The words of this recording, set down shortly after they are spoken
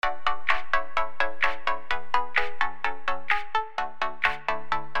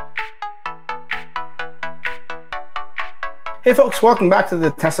Hey, folks, welcome back to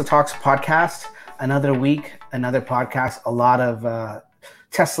the Tesla Talks podcast. Another week, another podcast, a lot of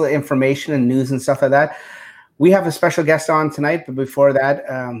Tesla information and news and stuff like that. We have a special guest on tonight, but before that,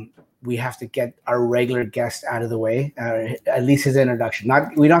 we have to get our regular guest out of the way, at least his introduction.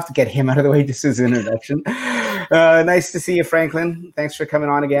 We don't have to get him out of the way, just his introduction. Nice to see you, Franklin. Thanks for coming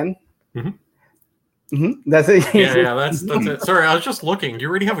on again. That's it. Yeah, that's it. Sorry, I was just looking. You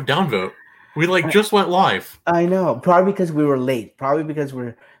already have a downvote. We just went live. I know, probably because we were late. Probably because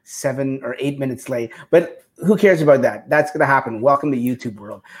we're 7 or 8 minutes late. But who cares about that? That's going to happen. Welcome to YouTube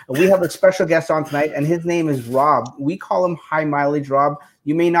world. We have a special guest on tonight, and his name is Rob. We call him High Mileage Rob.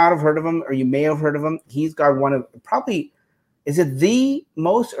 You may not have heard of him, or you may have heard of him. He's got one of probably, is it the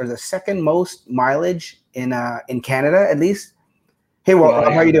most or the second most mileage in Canada at least? Hey, Rob,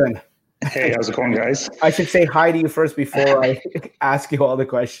 how are you doing? Hey, how's it going, guys? I should say hi to you first before I ask you all the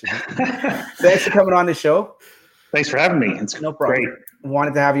questions. Thanks for coming on the show. Thanks for having me. It's no problem. Great.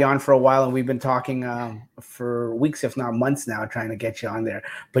 Wanted to have you on for a while, and we've been talking for weeks, if not months now, trying to get you on there.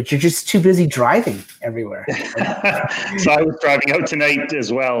 But you're just too busy driving everywhere. So I was driving out tonight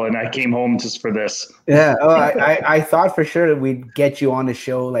as well, and I came home just for this. Yeah. Oh, I thought for sure that we'd get you on the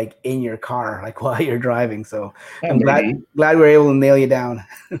show, like in your car, like while you're driving. So I'm glad we were able to nail you down.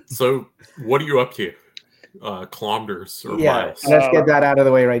 So what are you up to? Kilometers or miles? Let's get that out of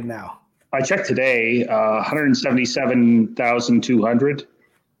the way right now. I checked today, 177,200.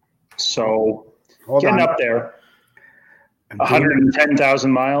 So getting up there. 110,000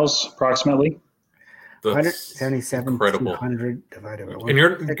 miles approximately. That's 177,200 divided by 1. And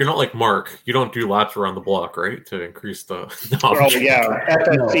you're not like Mark. You don't do laps around the block, right? To increase the knowledge. Oh yeah,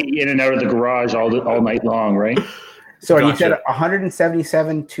 FSC in and out of the garage all night long, right? So you said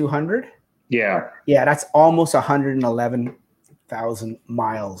 177,200? Yeah. Yeah, that's almost 111,000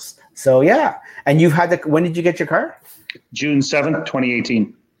 miles. So yeah, and you've had when did you get your car? June 7th,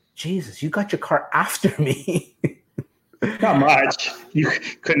 2018. Jesus, you got your car after me. Not much. You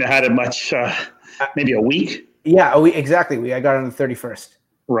couldn't have had it much. Maybe a week. Yeah, exactly. I got it on the 31st.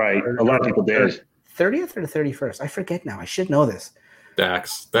 Right. A lot of people did. 30th or the 31st? I forget now. I should know this.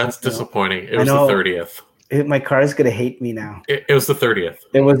 Dax, that's disappointing. It was the 30th. My car is going to hate me now. It was the 30th.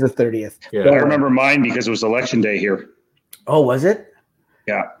 It was the 30th. Yeah. I remember mine because it was election day here. Oh, was it?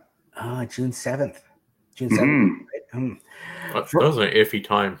 Yeah. June 7th. June 7th. Right? That was an iffy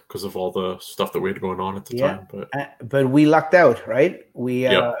time because of all the stuff that we had going on at the time. But we lucked out, right?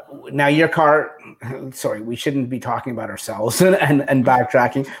 Now your car, sorry, we shouldn't be talking about ourselves and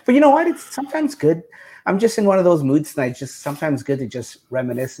backtracking. But you know what? It's sometimes good. I'm just in one of those moods tonight. Just sometimes good to just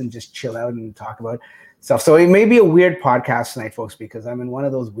reminisce and just chill out and talk about stuff. So it may be a weird podcast tonight, folks, because I'm in one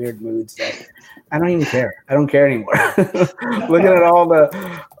of those weird moods that I don't even care. I don't care anymore. Looking at all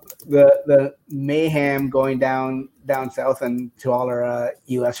the mayhem going down south, and to all our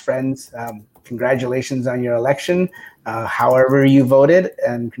U.S. friends, congratulations on your election, however you voted,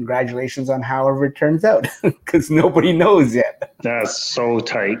 and congratulations on however it turns out, because nobody knows yet. That's so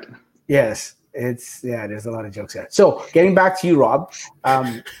tight. Yes, there's a lot of jokes there. So getting back to you, Rob,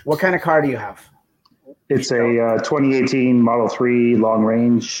 what kind of car do you have? It's a 2018 Model 3 long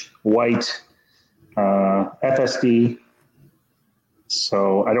range, white, FSD.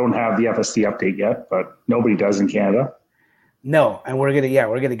 So I don't have the FSD update yet, but nobody does in Canada. No, and we're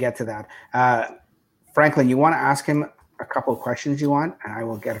gonna get to that. Franklin, you want to ask him a couple of questions you want, and I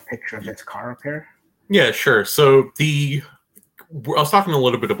will get a picture of his car up here. Yeah, sure. So I was talking a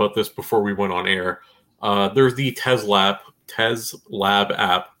little bit about this before we went on air. There's the TesLab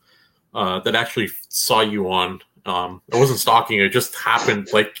app that actually saw you on. It wasn't stalking; it just happened.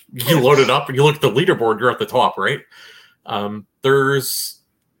 Like you loaded up and you look at the leaderboard, you're at the top, right? Where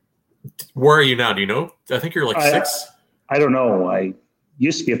are you now? Do you know? I think you're like 6. I don't know. I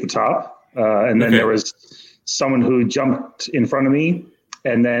used to be at the top, and then there was someone who jumped in front of me,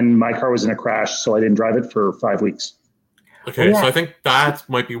 and then my car was in a crash, so I didn't drive it for 5 weeks. Okay, so I think that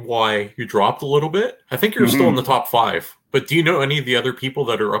might be why you dropped a little bit. I think you're still in the top 5, but do you know any of the other people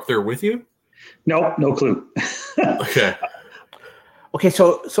that are up there with you? No clue. Okay. Okay,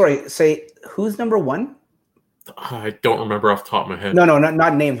 so sorry. Say who's number 1? I don't remember off the top of my head. No,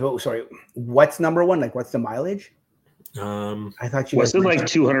 not names. Oh, sorry. What's number 1? Like, what's the mileage? I thought was it like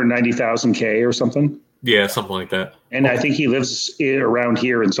 290,000 K or something? Yeah, something like that. And I think he lives around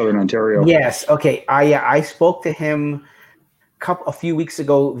here in Southern Ontario. Yes. Okay. I spoke to him a few weeks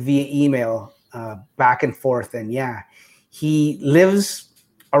ago via email, back and forth, and he lives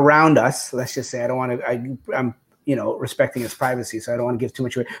around us. Let's just say I don't want to. I'm respecting his privacy, so I don't want to give too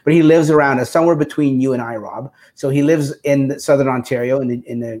much away. But he lives around us, somewhere between you and I, Rob. So he lives in Southern Ontario, in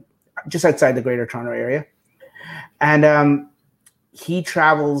the just outside the Greater Toronto area. And he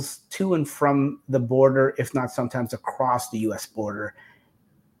travels to and from the border, if not sometimes across the U.S. border,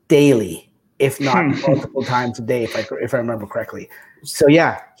 daily, if not multiple times a day, if I remember correctly. So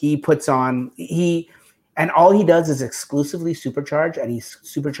yeah, he puts on and all he does is exclusively supercharge, and he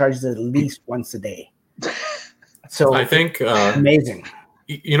supercharges at least once a day. So I think amazing.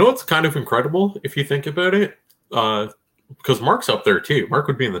 You know what's kind of incredible if you think about it, because Mark's up there too. Mark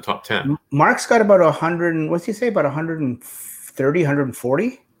would be in the top 10. Mark's got about 100. What's he say? About 130,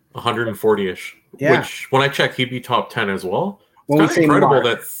 140, 140ish. Yeah. Which when I check, he'd be top 10 as well. When it's kind of incredible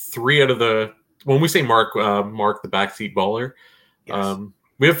Mark, that 3 out of the when we say Mark, Mark the backseat baller, yes.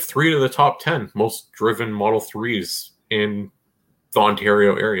 We have 3 of the top 10 most driven Model 3s in the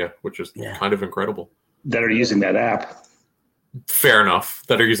Ontario area, which is kind of incredible. That are using that app. Fair enough.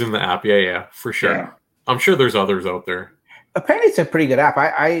 That are using the app. Yeah, for sure. Yeah. I'm sure there's others out there. Apparently, it's a pretty good app.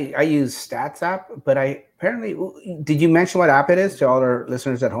 I use Stats app, but did you mention what app it is to all our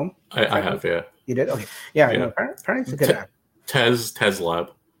listeners at home? I have, yeah. You did? Okay. Yeah. No, apparently it's a good app. TezLab.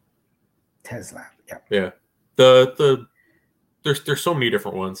 TezLab. Yeah. Yeah. There's so many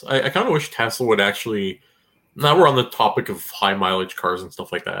different ones. I kind of wish Tesla would actually. Now we're on the topic of high mileage cars and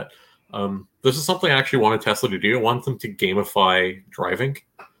stuff like that. This is something I actually wanted Tesla to do. I want them to gamify driving,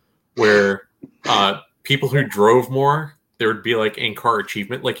 where people who drove more, there would be like in-car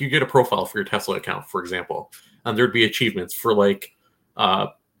achievement. Like you get a profile for your Tesla account, for example, and there'd be achievements for like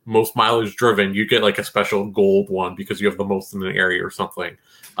most mileage driven. You get like a special gold one because you have the most in an area or something.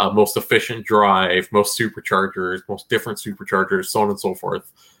 Most efficient drive, most superchargers, most different superchargers, so on and so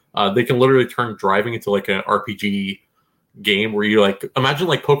forth. They can literally turn driving into like an RPG game where you like imagine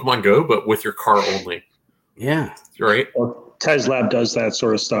like Pokemon Go, but with your car only. Yeah. Right. Well, TezLab does that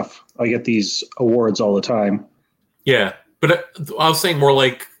sort of stuff. I get these awards all the time. Yeah. But I was saying more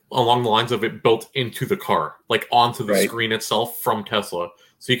like along the lines of it built into the car, like onto the screen itself from Tesla.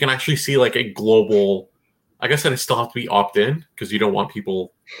 So you can actually see like a global, I guess that it still have to be opt-in because you don't want people's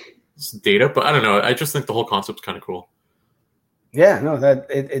data, but I don't know. I just think the whole concept's kind of cool. Yeah, no, that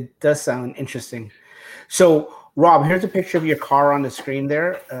it does sound interesting. So Rob, here's a picture of your car on the screen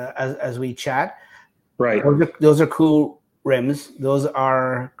there as we chat. Right. Those are cool rims. Those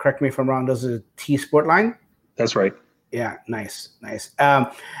are, correct me if I'm wrong, those are T Sportline? That's right. Yeah, nice. And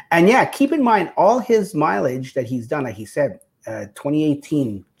yeah, keep in mind all his mileage that he's done, like he said,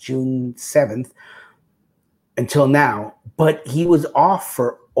 2018, June 7th until now, but he was off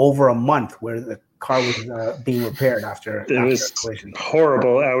for over a month where the car was being repaired after a collision.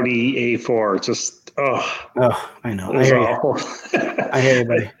 Horrible Audi A4. Just, I know. I hear you,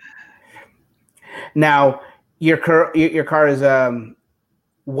 buddy. Now, your car is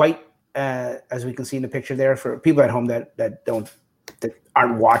white, as we can see in the picture there. For people at home that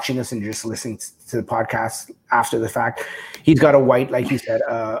aren't watching us and just listening to the podcast after the fact, he's got a white, like you said,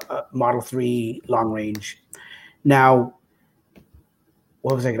 a Model 3 long range. Now,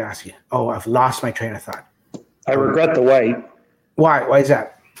 what was I going to ask you? Oh, I've lost my train of thought. I regret the white. Why? Why is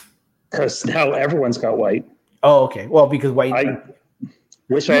that? Because now everyone's got white. Oh, okay. Well, because white. I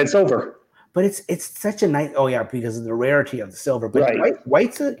wish I had silver. But it's such a nice. Oh yeah, because of the rarity of the silver. But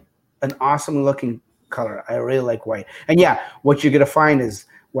white's an awesome looking color. I really like white. And yeah, what you're gonna find is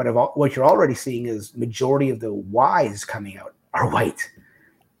what you're already seeing is majority of the Ys coming out are white.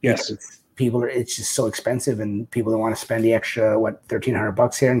 Yes. It's just so expensive, and people don't want to spend the extra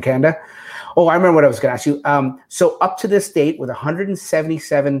 $1,300 here in Canada. Oh, I remember what I was going to ask you. So up to this date, with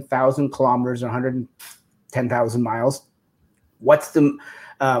 177,000 kilometers, 110,000 miles, what's the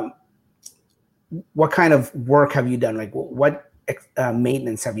what kind of work have you done? Like what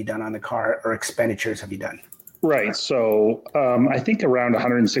maintenance have you done on the car, or expenditures have you done? Right. So I think around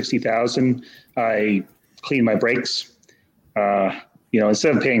 160,000. I cleaned my brakes.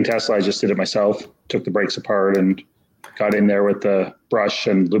 Instead of paying Tesla, I just did it myself. Took the brakes apart and got in there with the brush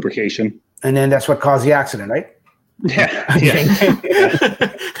and lubrication. And then that's what caused the accident, right? Yeah.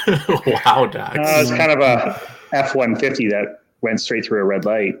 Wow, Dax. It's kind of a F-150 that went straight through a red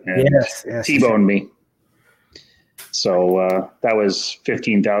light and T-boned me. So that was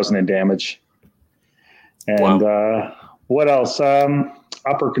 15,000 in damage. And what else?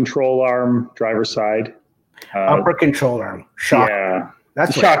 Upper control arm, driver's side. Upper control arm. Shocking. Yeah.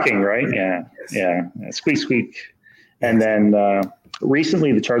 That's shocking, right? Yeah. Yes. Yeah. Squeak, squeak. And then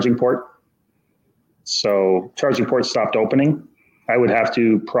recently the charging port. So charging port stopped opening. I would have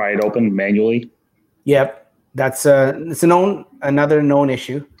to pry it open manually. Yep. That's it's another known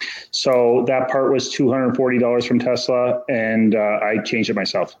issue. So that part was $240 from Tesla, and I changed it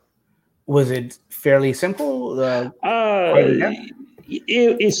myself. Was it fairly simple?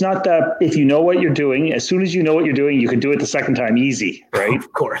 It's not that if you know what you're doing, as soon as you know what you're doing, you can do it the second time easy, right?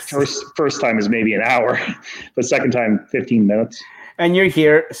 Of course. First time is maybe an hour, but second time, 15 minutes. And you're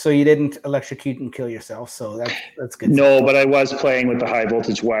here, so you didn't electrocute and kill yourself, so that's good. No, but I was playing with the high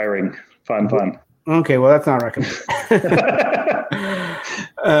voltage wiring. Fun. Okay, well, that's not recommended.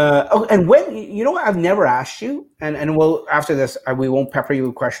 And when, you know what, I've never asked you, and we'll, after this, we won't pepper you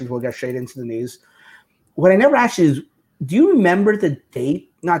with questions, we'll get straight into the news. What I never asked you is, do you remember the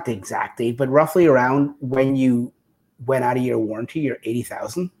date, not the exact date, but roughly around when you went out of your warranty, your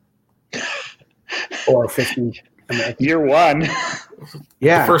 80,000? Or 50 American? Year one.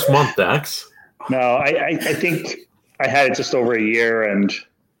 Yeah. The first month, Dax. No, I think I had it just over a year, and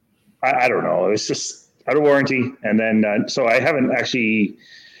I don't know. It was just out of warranty. And then, so I haven't actually,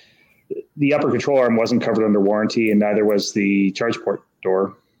 the upper control arm wasn't covered under warranty, and neither was the charge port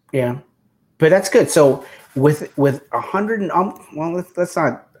door. Yeah. But that's good. So with 100, well,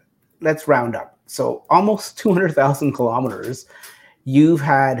 let's round up. So almost 200,000 kilometers,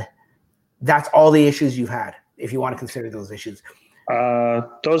 that's all the issues you've had, if you want to consider those issues.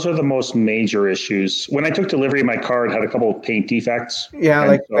 Those are the most major issues. When I took delivery of my car, it had a couple of paint defects. Yeah,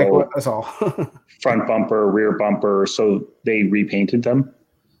 like that's all. Front bumper, rear bumper. So they repainted them.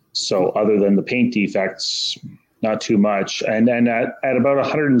 So other than the paint defects, not too much. And then at about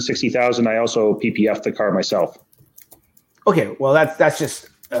 160,000, I also PPF'd the car myself. Okay, well that's just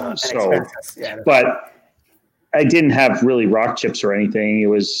but I didn't have really rock chips or anything. It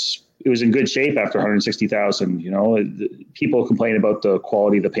was in good shape after 160,000. You know, people complain about the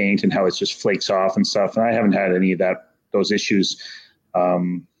quality of the paint and how it just flakes off and stuff, and I haven't had any of those issues.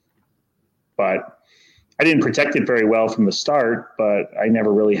 But I didn't protect it very well from the start, but I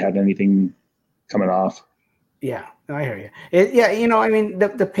never really had anything coming off. Yeah, I hear you. You know, I mean,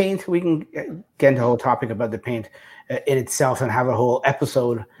 the paint, we can get into a whole topic about the paint in itself and have a whole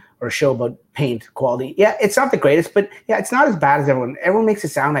episode or a show about paint quality. Yeah, it's not the greatest, but yeah, it's not as bad as everyone. Everyone makes it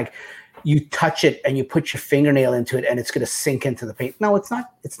sound like you touch it and you put your fingernail into it and it's going to sink into the paint. No, it's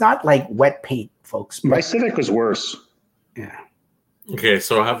not. It's not like wet paint, folks. My Civic was worse. Yeah. Okay,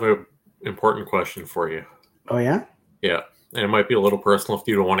 so I have an important question for you. Oh, yeah? Yeah, and it might be a little personal. If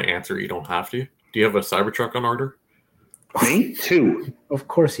you don't want to answer, you don't have to. Do you have a Cybertruck on order? Me? 2. Of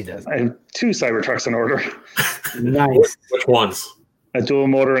course he does. I have 2 Cybertrucks on order. Nice. Which ones? A dual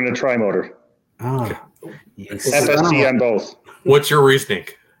motor and a tri-motor. Oh, yes. FSD on both. What's your reasoning?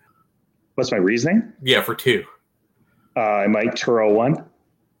 What's my reasoning? Yeah, for 2. I might Turo 1.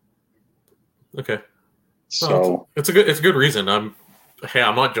 Okay. So it's a good reason. I'm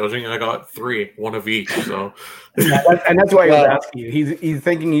not judging. I got 3, one of each. So, and that's why I was asking you. He's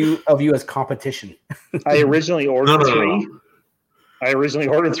thinking of you as competition. I originally ordered 3. No. I originally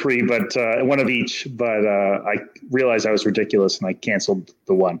ordered 3, but one of each. But I realized I was ridiculous, and I canceled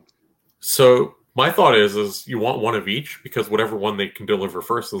the one. So my thought is you want one of each because whatever one they can deliver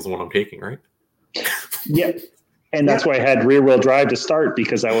first is the one I'm taking, right? Yeah. And that's why I had rear-wheel drive to start,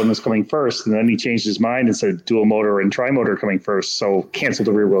 because that one was coming first. And then he changed his mind and said dual motor and tri-motor coming first. So canceled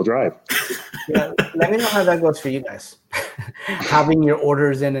the rear-wheel drive. Yeah, let me know how that goes for you guys. Having your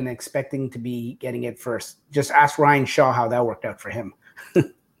orders in and expecting to be getting it first. Just ask Ryan Shaw how that worked out for him.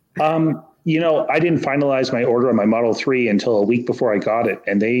 You know, I didn't finalize my order on my Model 3 until a week before I got it.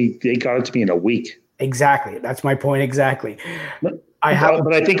 And they got it to me in a week. Exactly. That's my point exactly. But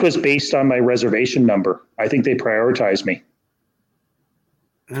I think it was based on my reservation number. I think they prioritized me.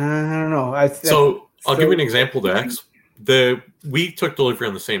 I don't know. I'll give you an example, Dax. We took delivery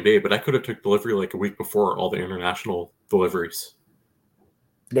on the same day, but I could have took delivery like a week before all the international deliveries.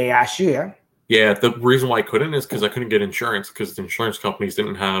 They asked you, yeah? Yeah, the reason why I couldn't is because I couldn't get insurance because the insurance companies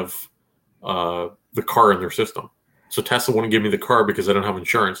didn't have the car in their system. So Tesla wouldn't give me the car because I don't have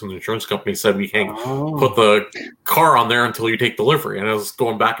insurance, and the insurance company said we can't put the car on there until you take delivery. And I was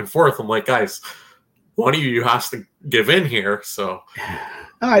going back and forth. I'm like, guys, one of you has to give in here. So,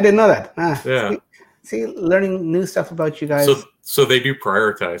 I didn't know that. Yeah. See, learning new stuff about you guys. So they do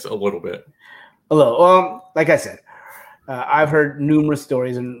prioritize a little bit. Hello. Like I said, I've heard numerous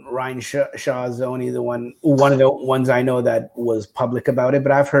stories, and Ryan Shaw is only one of the ones I know that was public about it.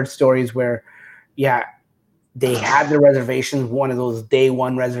 But I've heard stories where, yeah, they had the reservations, one of those day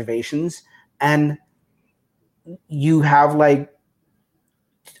one reservations, and you have like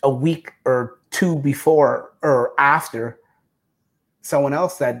a week or 2 before or after someone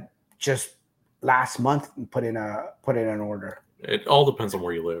else that just last month put in an order. It all depends on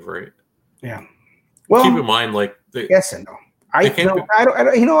where you live, right? Yeah. Well, keep in mind, like yes and no. I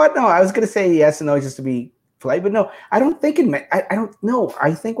don't. You know what? No, I was going to say yes and no just to be flight. But no, I don't think I don't know.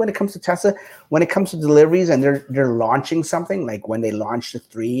 I think when it comes to Tesla, when it comes to deliveries and they're launching something, like when they launched the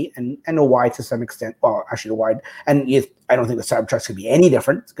 3 and a Y to some extent, well, actually the Y, and I don't think the Cybertruck's going to be any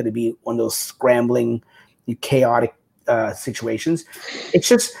different. It's going to be one of those scrambling, chaotic situations. It's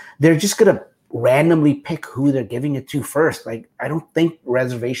just, they're just going to randomly pick who they're giving it to first. Like, I don't think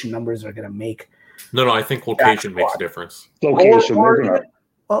reservation numbers are going to make. No, I think location makes a difference. Location,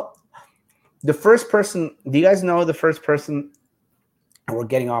 well, the first person, do you guys know the first person, and we're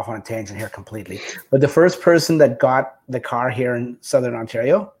getting off on a tangent here completely, but the first person that got the car here in Southern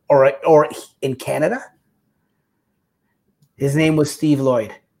Ontario or in Canada, his name was Steve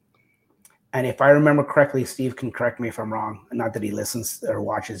Lloyd. And if I remember correctly, Steve can correct me if I'm wrong. Not that he listens or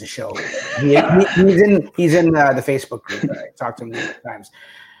watches the show. He's in the Facebook group. I talked to him many times.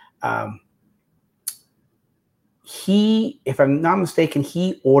 If I'm not mistaken,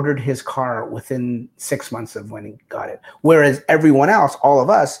 he ordered his car within 6 months of when he got it. Whereas everyone else, all of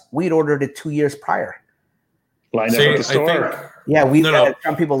us, we'd ordered it 2 years prior. Lined up at the store. Yeah, we had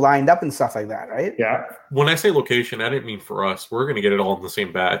some people lined up and stuff like that, right? Yeah. When I say location, I didn't mean for us. We're going to get it all in the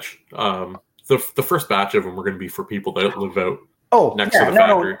same batch. The first batch of them are going to be for people that live out next to the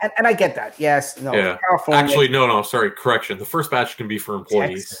factory. And I get that. Yes. No. Yeah. California. Actually, no. Sorry. Correction. The first batch can be for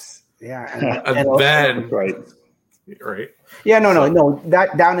employees. Texas. Yeah. And then... Right. Yeah, no.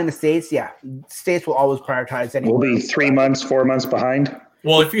 That down in the States, States will always prioritize anyway. We'll be 3 months, 4 months behind.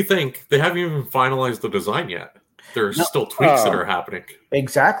 Well, if you think, they haven't even finalized the design yet. There's still tweaks that are happening.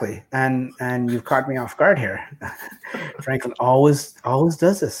 Exactly. And you've caught me off guard here. Franklin always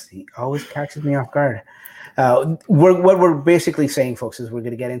does this. He always catches me off guard. What we're basically saying, folks, is we're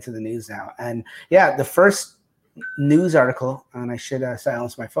going to get into the news now. And the first news article, and I should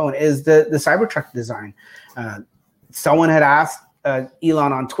silence my phone, is the Cybertruck design. Someone had asked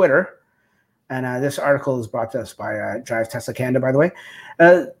Elon on Twitter, and this article is brought to us by Drive Tesla Canada, by the way.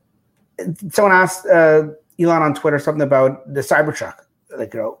 Someone asked Elon on Twitter something about the Cybertruck.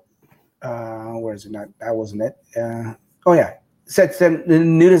 Like, where is it? That wasn't it. Said the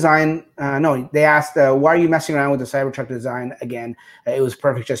new design. They asked, why are you messing around with the Cybertruck design again? It was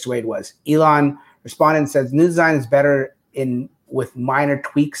perfect just the way it was. Elon responded and says, new design is better with minor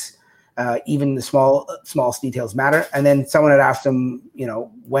tweaks. Even the smallest details matter. And then someone had asked him,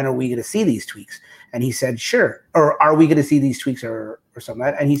 when are we going to see these tweaks? And he said, sure. Or are we going to see these tweaks or something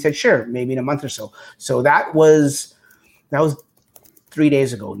like that? And he said, sure, maybe in a month or so. So that was 3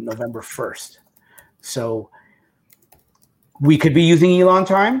 days ago, November 1st. So we could be using Elon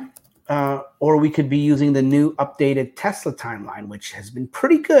time, or we could be using the new updated Tesla timeline, which has been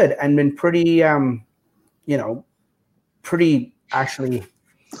pretty good and been pretty, pretty actually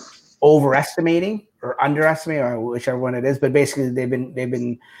overestimating or underestimating, or whichever one it is. But basically, they've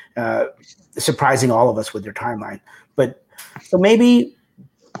been surprising all of us with their timeline. But so maybe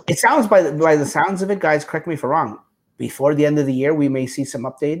it sounds by the sounds of it, guys, correct me if I'm wrong, before the end of the year, we may see some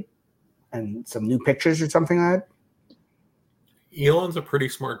update and some new pictures or something like that. Elon's a pretty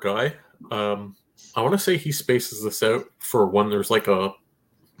smart guy. I want to say he spaces this out for when there's like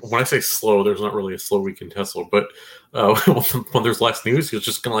when I say slow, there's not really a slow week in Tesla, but when there's less news, he's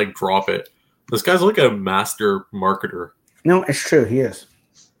just going to like drop it. This guy's like a master marketer. No, it's true. He is.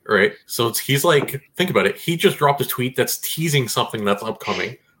 Right. So he's like, think about it. He just dropped a tweet that's teasing something that's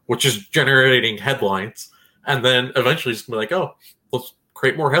upcoming, which is generating headlines. And then eventually he's going to be like, oh, let's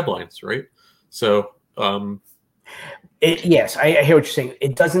create more headlines. Right. So, yes, I hear what you're saying.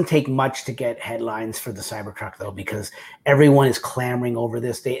 It doesn't take much to get headlines for the Cybertruck, though, because everyone is clamoring over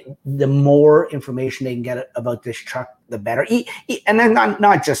this. The more information they can get about this truck, the better. And then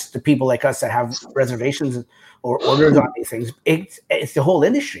not just the people like us that have reservations or orders on these things. It's the whole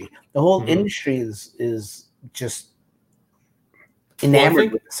industry. The whole industry is just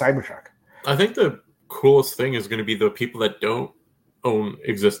enamored with the Cybertruck. I think the coolest thing is going to be the people that don't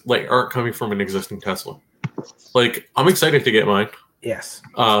aren't coming from an existing Tesla. Like, I'm excited to get mine. Yes.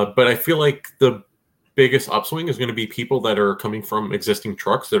 But I feel like the biggest upswing is going to be people that are coming from existing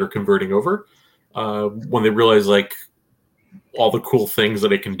trucks that are converting over when they realize, like, all the cool things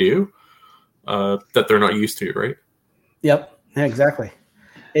that it can do that they're not used to, right? Yep. Yeah, exactly.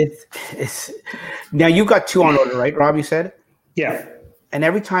 It's now you've got 2 on order, right, Rob, you said? Yeah. And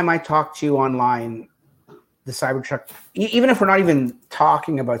every time I talk to you online, the Cybertruck, even if we're not even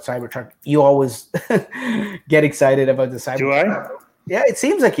talking about Cybertruck, you always get excited about the Cybertruck. Do I? Yeah, it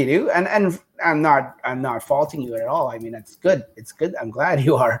seems like you do, and I'm not faulting you at all. I mean, it's good. It's good. I'm glad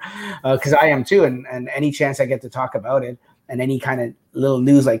you are, because I am too. And any chance I get to talk about it, and any kind of little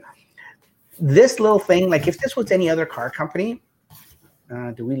news like this little thing, like if this was any other car company,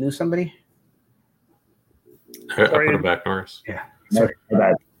 do we lose somebody? I put him back, Norris. Yeah. Sorry for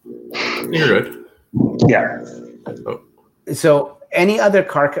that. You're good. Yeah. Oh. So any other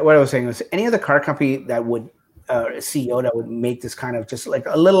car, what I was saying was any other car company that would CEO that would make this kind of just like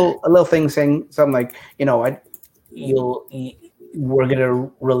a little thing saying something like, you know what, we're going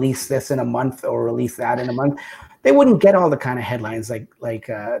to release this in a month or release that in a month. They wouldn't get all the kind of headlines like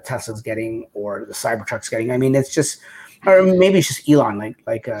Tesla's getting or the Cybertruck's getting. I mean, it's just, or maybe it's just Elon,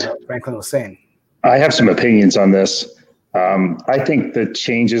 like Franklin was saying. I have some opinions on this. I think the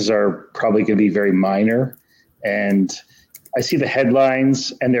changes are probably going to be very minor, and I see the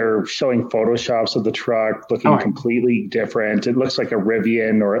headlines and they're showing Photoshops of the truck looking completely different. It looks like a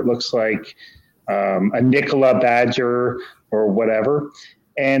Rivian, or it looks like a Nikola Badger or whatever.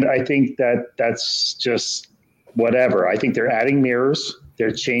 And I think that's just whatever. I think they're adding mirrors,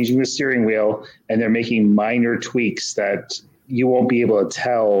 they're changing the steering wheel, and they're making minor tweaks that you won't be able to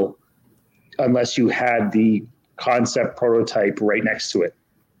tell unless you had the concept prototype right next to it.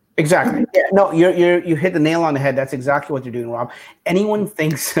 Exactly. Yeah, no, you hit the nail on the head. That's exactly what you're doing, Rob. Anyone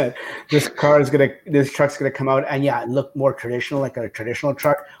thinks that this truck's gonna come out and look more traditional, like a traditional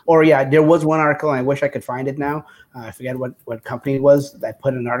truck. Or there was one article, and I wish I could find it now. I forget what company it was that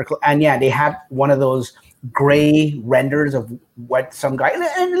put an article, and they had one of those gray renders of what some guy, and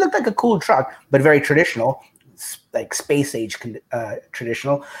it looked like a cool truck, but very traditional, like space age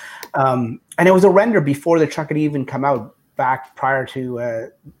traditional. And it was a render before the truck had even come out, back prior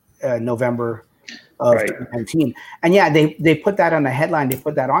to November of 2019. And they put that on the headline. They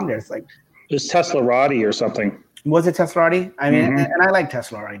put that on there. It's like, it was Teslarati or something. Was it Teslarati? I mean, and I like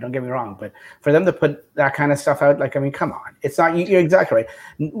Teslarati, don't get me wrong, but for them to put that kind of stuff out, like, I mean, come on. It's not, you're exactly right.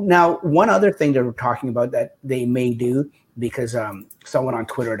 Now, one other thing they were talking about that they may do, because someone on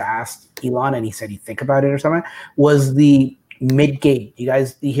Twitter had asked Elon and he said he'd think about it or something, was the mid-gate. You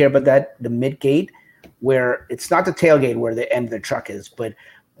hear about that? The mid-gate, where it's not the tailgate where the end of the truck is, but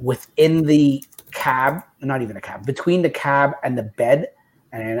within the cab, not even a cab, between the cab and the bed.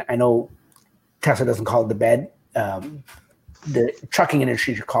 And I know Tesla doesn't call it the bed. The trucking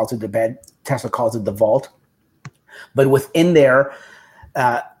industry calls it the bed. Tesla calls it the vault. But within there,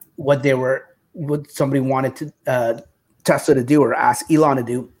 what somebody wanted to Tesla to do, or ask Elon to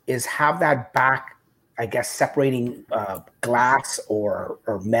do, is have that back, I guess, separating glass or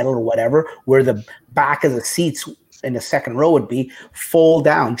metal or whatever, where the back of the seats in the second row would be fold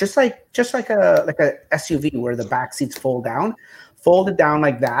down, just like a SUV, where the back seats fold it down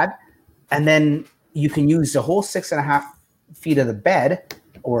like that, and then you can use the whole 6.5 feet of the bed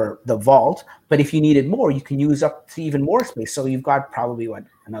or the vault. But if you needed more, you can use up to even more space. So you've got probably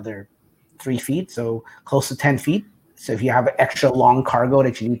another 3 feet, so close to 10 feet. So if you have extra long cargo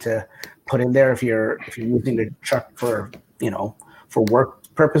that you need to put in there, if you're using the truck for work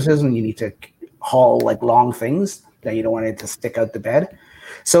purposes, and you need to haul like long things that you don't want it to stick out the bed.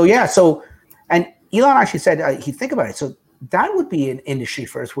 So and Elon actually said he'd think about it. So that would be an industry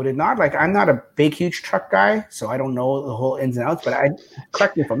first, would it not? Like, I'm not a big, huge truck guy, so I don't know the whole ins and outs, but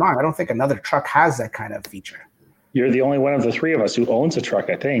correct me if I'm wrong, I don't think another truck has that kind of feature. You're the only one of the three of us who owns a truck,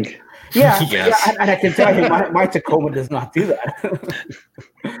 I think. Yeah, yes. And I can tell you, my Tacoma does not do that.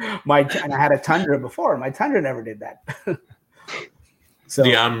 And I had a Tundra before. My Tundra never did that. So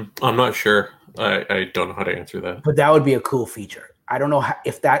I'm not sure. I don't know how to answer that. But that would be a cool feature. I don't know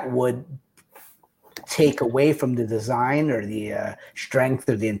if that would take away from the design or the strength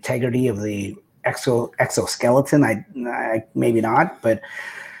or the integrity of the exoskeleton. I maybe not, but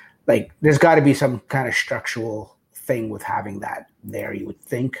like, there's got to be some kind of structural thing with having that there, you would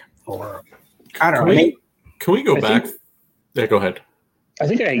think. Or I don't know. Can we go back? Go ahead. I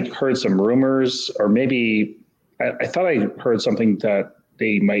think I heard some rumors, or maybe I thought I heard something that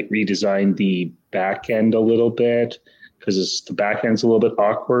they might redesign the back end a little bit, because the back end's a little bit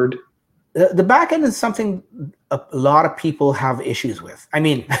awkward. The back end is something a lot of people have issues with. I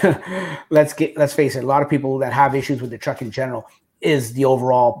mean, let's face it. A lot of people that have issues with the truck in general is the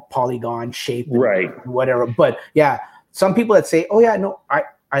overall polygon shape, right? Whatever. But some people that say, "Oh yeah, no,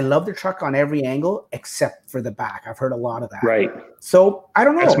 I love the truck on every angle except for the back." I've heard a lot of that. Right. So I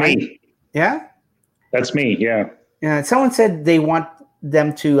don't know. That's me. Yeah. That's me. Yeah. Yeah. Someone said they want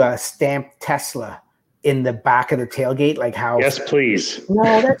them to stamp Tesla in the back of the tailgate, like how. Yes, please.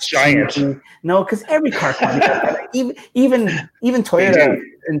 No, that's giant. Cheesy. No, because every car, even Toyota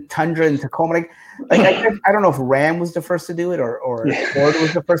and Tundra and Tacoma, like I don't know if Ram was the first to do it or Ford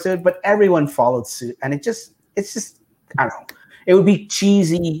was the first to do it, but everyone followed suit, and it's just I don't know. It would be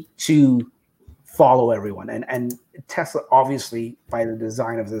cheesy to follow everyone, and Tesla, obviously, by the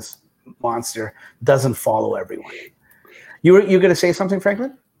design of this monster, doesn't follow everyone. You're going to say something,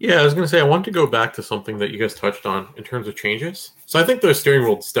 Franklin? Yeah, I was going to say, I want to go back to something that you guys touched on in terms of changes. So I think the steering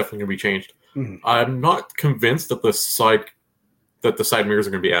wheel is definitely going to be changed. Mm-hmm. I'm not convinced that the side mirrors are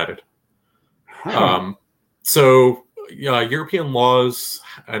going to be added. Huh. So European laws,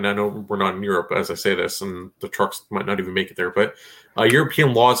 and I know we're not in Europe as I say this, and the trucks might not even make it there, but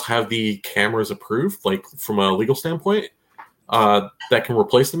European laws have the cameras approved, like from a legal standpoint, that can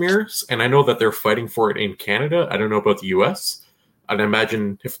replace the mirrors. And I know that they're fighting for it in Canada. I don't know about the US. And I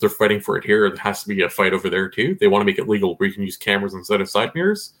imagine if they're fighting for it here, it has to be a fight over there too. They want to make it legal where you can use cameras instead of side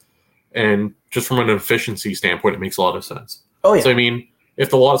mirrors. And just from an efficiency standpoint, it makes a lot of sense. Oh, yeah. So, I mean, if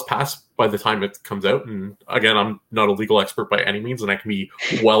the law is passed by the time it comes out, and again, I'm not a legal expert by any means, and I can be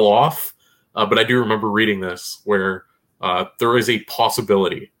well off, but I do remember reading this where there is a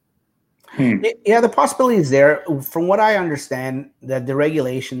possibility. Yeah, the possibility is there. From what I understand, that the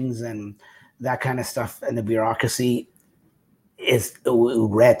regulations and that kind of stuff and the bureaucracy is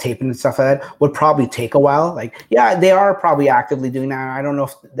red tape and stuff like that would probably take a while. Like, yeah, they are probably actively doing that. I don't know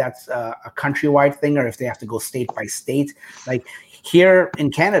if that's a countrywide thing or if they have to go state by state. Like here in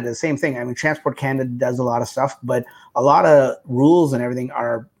Canada, the same thing. I mean, Transport Canada does a lot of stuff, but a lot of rules and everything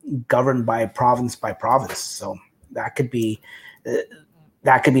are governed by province. So that could be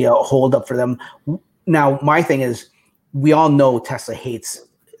a holdup for them. Now, my thing is, we all know Tesla hates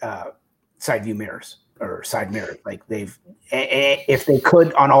side view mirrors. Or side mirrors. Like if they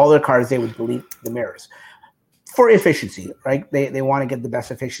could on all their cars, they would delete the mirrors for efficiency, right? They want to get the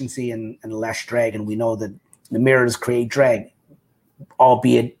best efficiency and less drag. And we know that the mirrors create drag,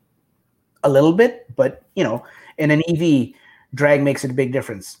 albeit a little bit, but in an EV, drag makes a big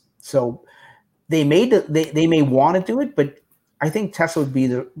difference. So they may want to do it, but I think Tesla would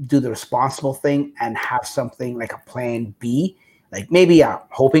do the responsible thing and have something like a plan B. Like maybe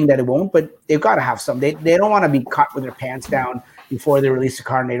hoping that it won't, but they've got to have some. They don't want to be caught with their pants down before they release the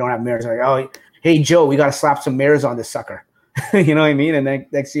car and they don't have mirrors. Like, oh, hey Joe, we got to slap some mirrors on this sucker. You know what I mean? And then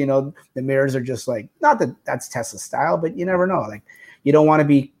next thing you know, the mirrors are just like, not that that's Tesla style, but you never know. Like you don't want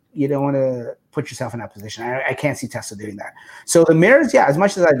to put yourself in that position. I can't see Tesla doing that. So the mirrors, yeah, as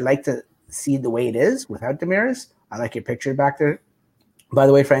much as I'd like to see the way it is without the mirrors, I like your picture back there, by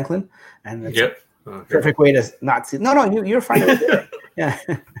the way, Franklin. And yep. Perfect way to not see. No, you're fine. Yeah.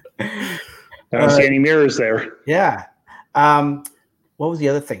 I don't see any mirrors there. Yeah. What was the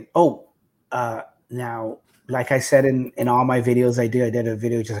other thing? Oh, now, like I said in all my videos, I did a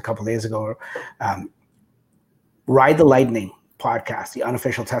video just a couple of days ago. Ride the Lightning podcast, the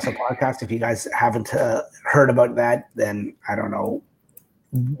unofficial Tesla podcast. If you guys haven't heard about that, then I don't know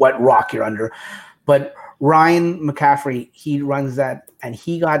what rock you're under. But Ryan McCaffrey, he runs that, and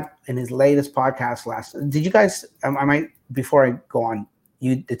he got in his latest podcast did you guys? I might before I go on.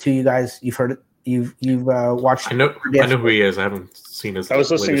 The two of you guys, you've heard it. You've watched. I know who he is. I haven't seen his. I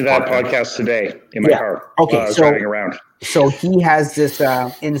was listening to that podcast today in my car. Okay, I was driving around. So he has this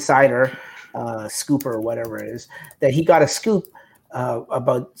insider scoop or whatever it is that he got a scoop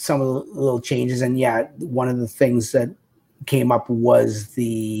about some of the little changes, and one of the things that came up was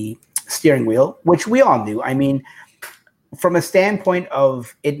the steering wheel, which we all knew. I mean, from a standpoint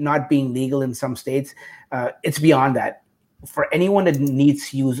of it not being legal in some states, it's beyond that. For anyone that needs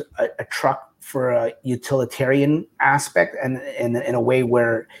to use a truck for a utilitarian aspect and in a way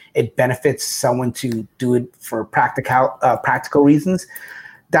where it benefits someone to do it for practical reasons,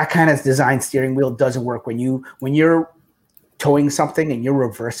 that kind of design steering wheel doesn't work when you're towing something and you're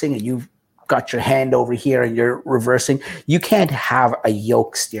reversing and you've got your hand over here and you're reversing. You can't have a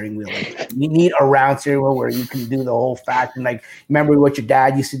yoke steering wheel. You need a round steering wheel where you can do the whole fact. And like, remember what your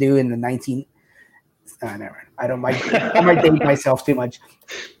dad used to do in the never. I might date myself too much.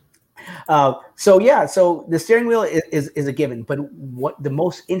 So the steering wheel is a given. But what the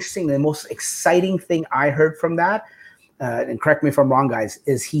most interesting, the most exciting thing I heard from that, and correct me if I'm wrong, guys,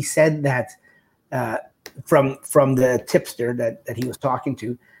 is he said that from the tipster that he was talking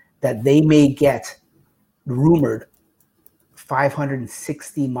to, that they may get rumored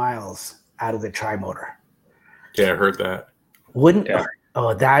 560 miles out of the tri-motor. Yeah, I heard that.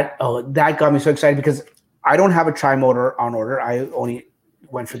 That got me so excited because I don't have a tri-motor on order. I only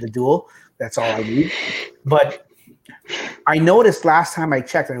went for the dual. That's all I need. But I noticed last time I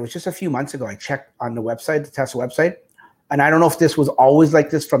checked, and it was just a few months ago, I checked on the website, the Tesla website, and I don't know if this was always like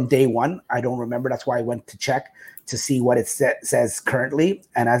this from day one. I don't remember. That's why I went to check to see what it says currently.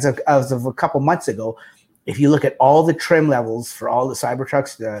 And as of a couple months ago, if you look at all the trim levels for all the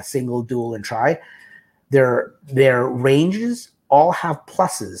Cybertrucks, the single, dual, and tri, their ranges all have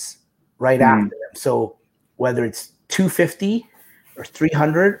pluses right after them. So whether it's 250 or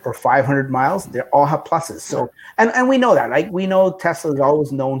 300 or 500 miles, they all have pluses. So, and we know that, like we know Tesla is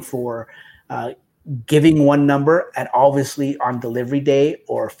always known for giving one number and obviously on delivery day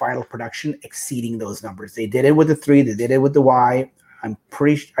or final production exceeding those numbers. They did it with the 3, they did it with the Y.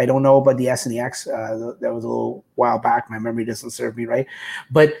 I don't know about the S and the X. That was a little while back. My memory doesn't serve me right,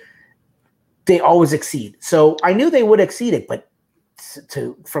 but they always exceed. So I knew they would exceed it, but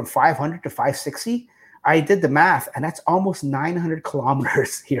from 500 to 560, I did the math, and that's almost 900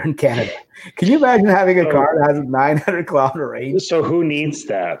 kilometers here in Canada. Can you imagine having a car that has a 900 kilometer range? So who needs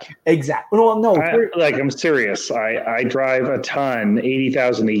that? Exactly. Well, no. I'm serious. I drive a ton,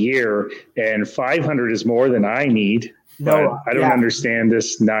 80,000 a year, and 500 is more than I need. No, I don't understand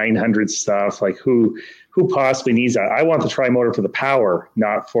this 900 stuff. Like who possibly needs that? I want the tri-motor for the power,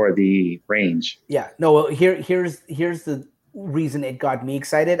 not for the range. Yeah. No. Well, here's the reason it got me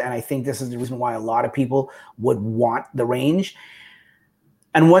excited, and I think this is the reason why a lot of people would want the range.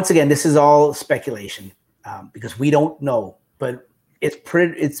 And once again, this is all speculation because we don't know, but it's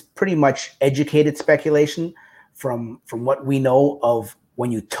pretty much educated speculation from what we know of when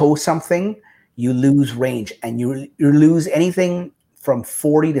you tow something, you lose range, and you lose anything from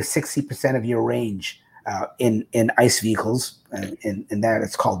 40 to 60% of your range in ICE vehicles, and in that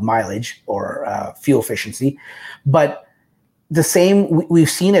it's called mileage or fuel efficiency, but the same, we've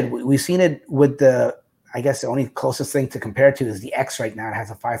seen it with the, I guess the only closest thing to compare to is the X right now. It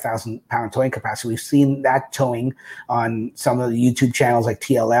has a 5,000 pound towing capacity. We've seen that towing on some of the YouTube channels like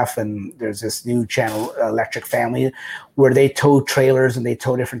TLF, and there's this new channel, Electric Family, where they tow trailers and they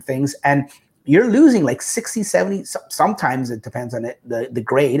tow different things. And you're losing like 60, 70, sometimes it depends on the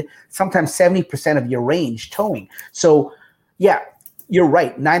grade, sometimes 70% of your range towing. So yeah, you're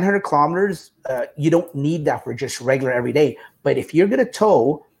right. 900 kilometers, you don't need that for just regular every day. But if you're going to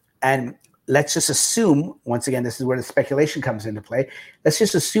tow, and let's just assume, once again, this is where the speculation comes into play. Let's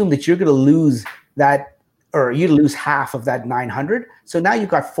just assume that you're going to lose that, or you lose half of that 900. So now you've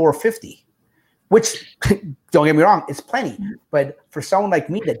got 450, which don't get me wrong, it's plenty. But for someone like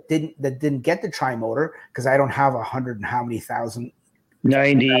me that didn't get the tri-motor, because I don't have 100 and how many thousand?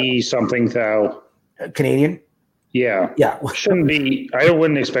 90 something thou. Canadian. Yeah. Shouldn't be.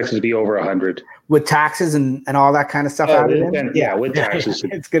 Wouldn't expect it to be over 100 with taxes and all that kind of stuff. With taxes,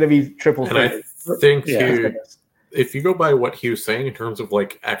 it's going to be triple. And I think if you go by what he was saying in terms of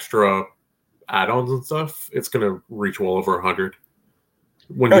like extra add-ons and stuff, it's going to reach well over 100.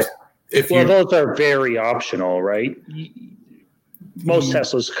 Those are very optional, right? Most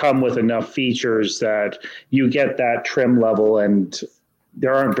Teslas come with enough features that you get that trim level, and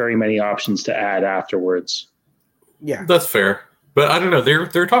there aren't very many options to add afterwards. Yeah, that's fair, but I don't know.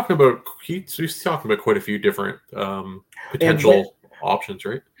 They're talking about he's talking about quite a few different potential options,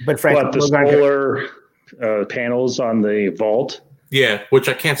 right? But Frank, the solar panels on the Vault, which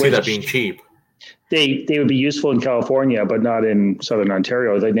I can't see that being cheap. They would be useful in California, but not in Southern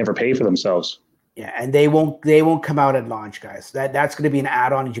Ontario. They never pay for themselves. Yeah, and they won't come out at launch, guys. That's going to be an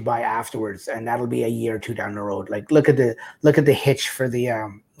add-on that you buy afterwards, and that'll be a year or two down the road. Like look at the hitch for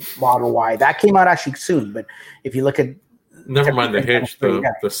the Model Y. That came out actually soon, but if you look at never mind the hitch,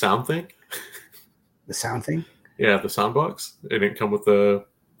 the sound thing. The sound thing? Yeah, the sound box. It didn't come with the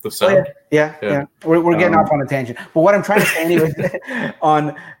sound. Yeah. We're getting off on a tangent. But what I'm trying to say anyway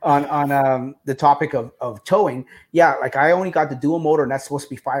on the topic of towing, like I only got the dual motor, and that's supposed to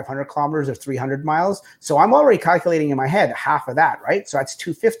be 500 kilometers or 300 miles. So I'm already calculating in my head half of that, right? So that's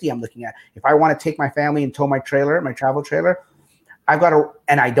 250 I'm looking at. If I want to take my family and tow my travel trailer, I've got to,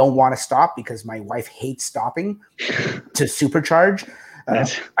 and I don't want to stop because my wife hates stopping to supercharge.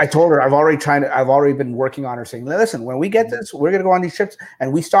 I told her I've already been working on her saying, listen, when we get this, we're going to go on these trips,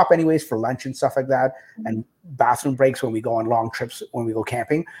 and we stop anyways for lunch and stuff like that, and bathroom breaks when we go on long trips, when we go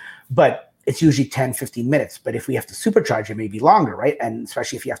camping, but it's usually 10, 15 minutes. But if we have to supercharge, it may be longer, right? And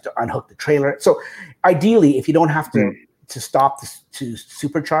especially if you have to unhook the trailer. So ideally, if you don't have to stop to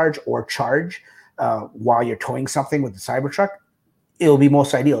supercharge or charge while you're towing something with the Cybertruck, it'll be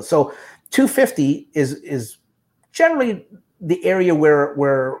most ideal. So 250 is generally the area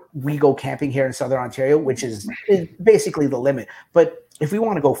where we go camping here in Southern Ontario, which is basically the limit. But if we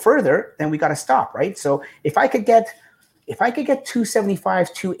want to go further, then we got to stop, right? So if I could get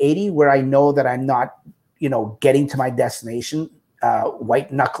 275, 280, where I know that I'm not, getting to my destination,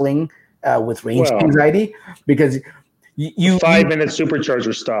 white knuckling with range anxiety, because you 5-minute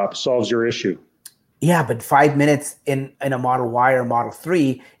supercharger stop solves your issue. Yeah, but 5 minutes in a Model Y or Model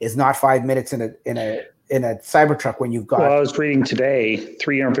 3 is not 5 minutes in a Cybertruck when you've got. Well, I was reading today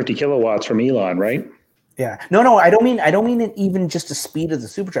 350 kilowatts from Elon, right? Yeah. No, I don't mean it even just the speed of the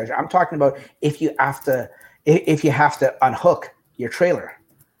supercharger. I'm talking about if you have to unhook your trailer.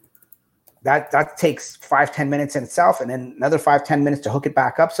 That takes 5-10 minutes in itself, and then another 5-10 minutes to hook it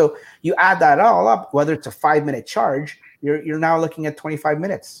back up. So you add that all up, whether it's a 5-minute charge, you're now looking at 25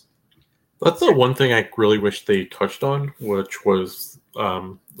 minutes. That's the one thing I really wish they touched on, which was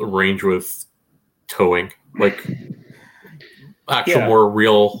the range with towing, like actual more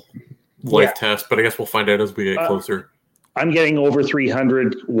real life test. But I guess we'll find out as we get closer. I'm getting over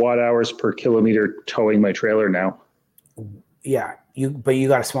 300 watt hours per kilometer towing my trailer now. Yeah, but you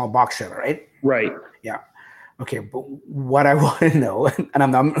got a small box trailer, right? Right. Yeah. Okay, but what I want to know,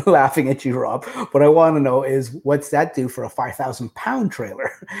 and I'm laughing at you, Rob, what I want to know is what's that do for a 5,000-pound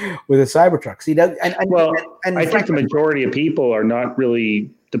trailer with a Cybertruck? See, I think the majority of people are not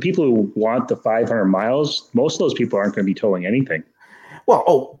really the people who want the 500 miles. Most of those people aren't going to be towing anything.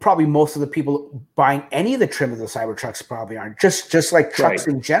 Well, probably most of the people buying any of the trim of the Cybertrucks probably aren't. Just like trucks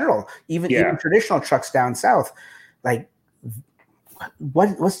in general, even traditional trucks down south, like.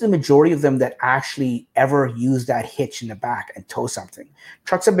 What's the majority of them that actually ever use that hitch in the back and tow something?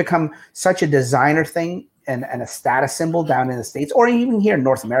 Trucks have become such a designer thing and a status symbol down in the States, or even here in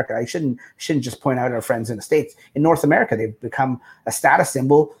North America. I shouldn't just point out our friends in the States. In North America, they've become a status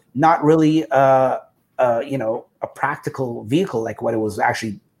symbol, not really a practical vehicle like what it was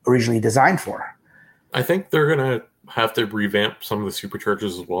actually originally designed for. I think they're gonna have to revamp some of the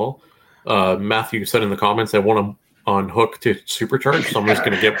superchargers as well. Matthew said in the comments, I want to on hook to supercharge, someone's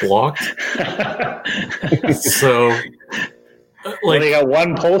going to get blocked. So, they got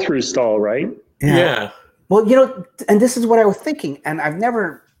one pull through stall, right? Yeah. Well, and this is what I was thinking, and I've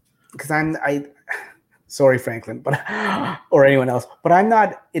never, because sorry, Franklin, but or anyone else, but I'm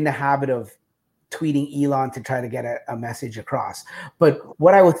not in the habit of tweeting Elon to try to get a message across. But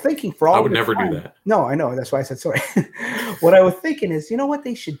what I was thinking for all, I would never do that. No, I know. That's why I said sorry. What I was thinking is, you know what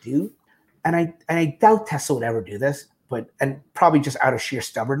they should do? And I doubt Tesla would ever do this, and probably just out of sheer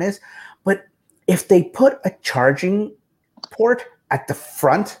stubbornness. But if they put a charging port at the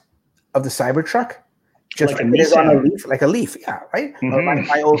front of the Cybertruck, just like a Leaf, yeah, right? Mm-hmm. Or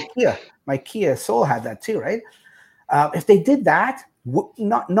my old Kia Soul had that too, right? If they did that,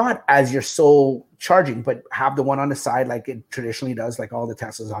 not as your sole charging, but have the one on the side like it traditionally does, like all the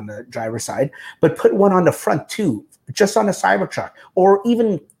Teslas on the driver's side, but put one on the front too, just on the Cybertruck, or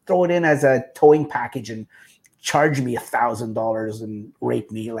even throw it in as a towing package and charge me $1,000 and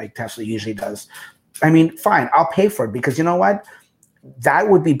rape me like Tesla usually does. I mean, fine, I'll pay for it because you know what? That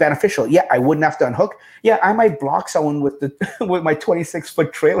would be beneficial. Yeah, I wouldn't have to unhook. Yeah, I might block someone with with my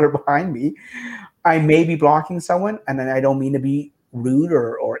 26-foot trailer behind me. I may be blocking someone, and then I don't mean to be rude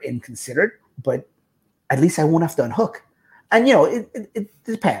or inconsiderate, but at least I won't have to unhook. And it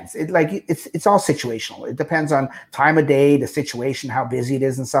depends. It's all situational. It depends on time of day, the situation, how busy it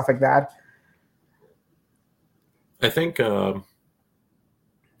is, and stuff like that. I think, I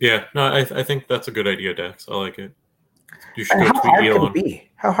think that's a good idea, Dex. I like it. You should go tweet Elon.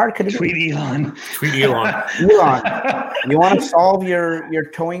 How hard could it be? Tweet Elon. Tweet Elon. Elon, you want to solve your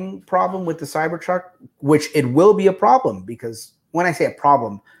towing problem with the Cybertruck, which it will be a problem because when I say a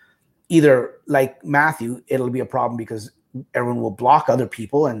problem, either like Matthew, it'll be a problem because everyone will block other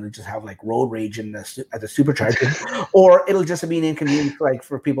people and just have like road rage at the supercharger, or it'll just be an inconvenience like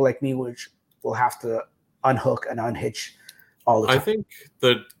for people like me, which will have to unhook and unhitch all the time. I think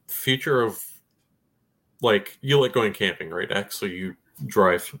the future of like you like going camping, right, X? So you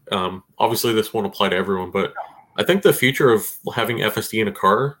drive. Obviously, this won't apply to everyone, but I think the future of having FSD in a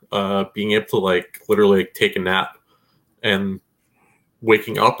car, being able to like literally take a nap and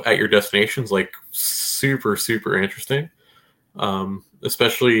waking up at your destination is like super, super interesting.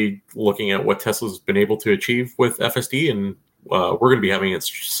 Especially looking at what Tesla's been able to achieve with FSD, and we're going to be having it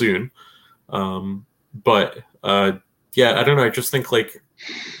soon. But I don't know. I just think like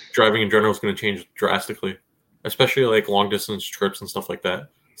driving in general is going to change drastically, especially like long distance trips and stuff like that.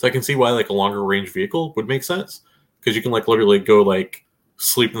 So I can see why like a longer range vehicle would make sense because you can like literally go like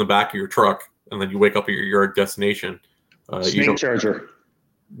sleep in the back of your truck and then you wake up at your destination. Snake charger.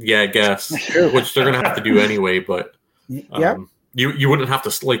 Yeah, I guess, which they're going to have to do anyway. But you wouldn't have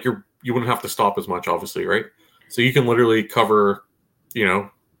to like you wouldn't have to stop as much, obviously, right? So you can literally cover,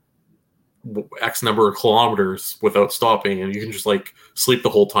 X number of kilometers without stopping, and you can just like sleep the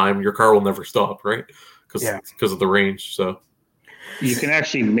whole time. Your car will never stop, right? Because of the range. So you can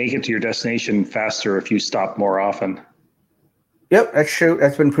actually make it to your destination faster if you stop more often. Yep, that's true.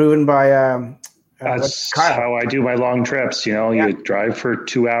 That's been proven by that's how I do my long trips. You drive for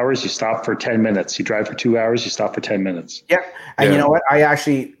 2 hours, you stop for 10 minutes. You drive for 2 hours, you stop for 10 minutes. Yeah. And you know what?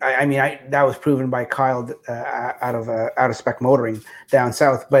 That was proven by Kyle out of Spec Motoring down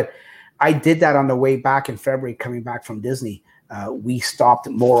south. But I did that on the way back in February, coming back from Disney. we stopped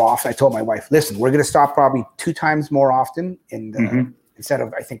more often. I told my wife, listen, we're going to stop probably 2 times more often instead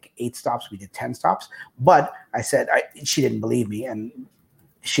of, I think, 8 stops, we did 10 stops. But I said, she didn't believe me and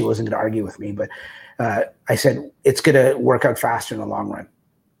she wasn't going to argue with me. But I said, it's going to work out faster in the long run.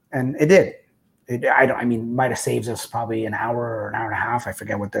 And it did. Might have saved us probably an hour or an hour and a half. I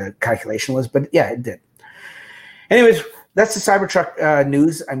forget what the calculation was, but yeah, it did. Anyways, that's the Cybertruck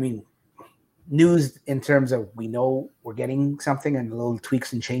news. I mean, news in terms of we know we're getting something and little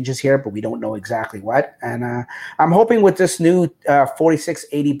tweaks and changes here, but we don't know exactly what. And I'm hoping with this new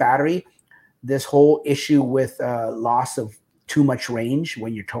 4680 battery, this whole issue with loss of too much range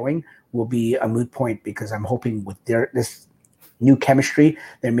when you're towing will be a moot point, because I'm hoping with this new chemistry,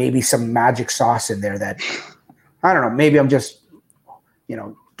 there may be some magic sauce in there that, I don't know, maybe I'm just,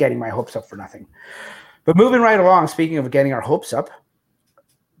 getting my hopes up for nothing. But moving right along, speaking of getting our hopes up,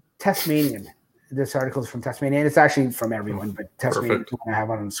 Tasmanian. This article is from Tasmanian. It's actually from everyone, but Tasmanian, I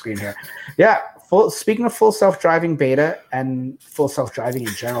have on the screen here. Yeah, speaking of full self-driving beta and full self-driving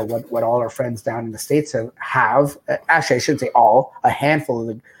in general, what all our friends down in the States have actually, I shouldn't say all, a handful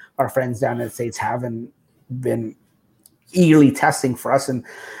of our friends down in the States have and been eagerly testing for us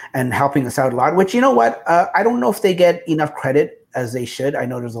and helping us out a lot, which, you know what, I don't know if they get enough credit as they should. I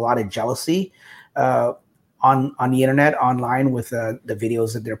know there's a lot of jealousy on the internet, online, with the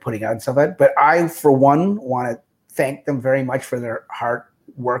videos that they're putting out and stuff like that. But I, for one, want to thank them very much for their hard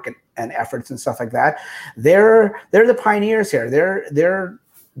work and efforts and stuff like that. They're the pioneers here. They're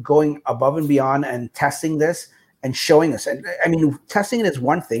going above and beyond and testing this and showing us. And I mean, testing it is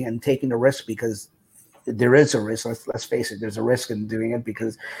one thing, and taking the risk, because there is a risk. Let's face it, there's a risk in doing it,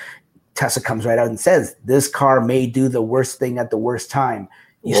 because Tesla comes right out and says this car may do the worst thing at the worst time.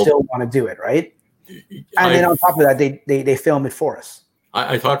 You still want to do it, right? And then on top of that, they film it for us.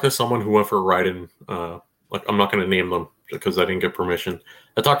 I talked to someone who went for a ride in, I'm not going to name them because I didn't get permission.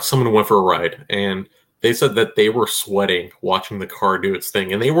 I talked to someone who went for a ride, and they said that they were sweating watching the car do its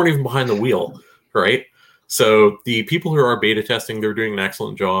thing, and they weren't even behind the wheel, right? So the people who are beta testing, they're doing an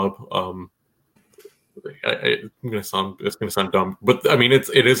excellent job. It's going to sound dumb, but I mean, it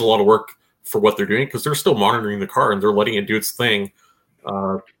is a lot of work for what they're doing, because they're still monitoring the car and they're letting it do its thing,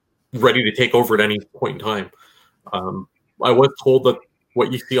 ready to take over at any point in time. I was told that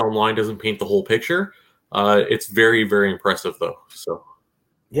what you see online doesn't paint the whole picture. It's very, very impressive though. So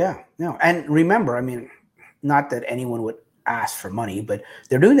yeah, no. And remember, I mean, not that anyone would ask for money, but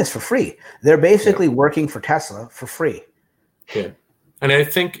they're doing this for free. They're basically working for Tesla for free. Yeah. And I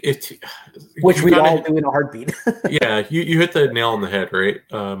think which we all do in a heartbeat. Yeah, you hit the nail on the head, right?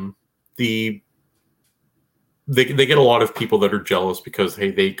 They get a lot of people that are jealous because,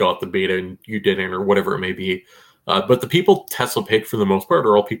 hey, they got the beta and you didn't, or whatever it may be. But the people Tesla picked, for the most part,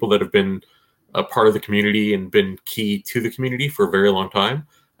 are all people that have been a part of the community and been key to the community for a very long time,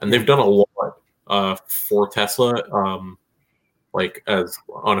 and they've done a lot for Tesla, like as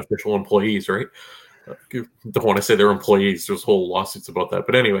unofficial employees, right? Don't want to say they're employees. There's whole lawsuits about that.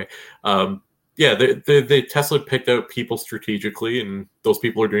 But anyway, the Tesla picked out people strategically, and those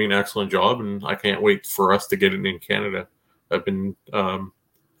people are doing an excellent job. And I can't wait for us to get it in Canada. I've been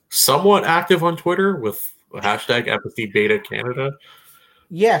somewhat active on Twitter with hashtag #EpathyBetaCanada.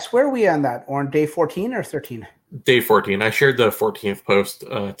 Yes, where are we on that? On day 14 or 13? Day 14. I shared the 14th post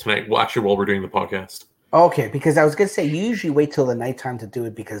tonight. Well, actually, while we're doing the podcast. Okay, because I was going to say, you usually wait till the nighttime to do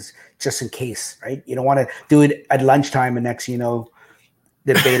it, because just in case, right? You don't want to do it at lunchtime, and next, the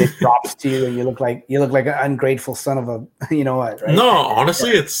beta drops to you, and you look like an ungrateful son of a, what, right? No, honestly,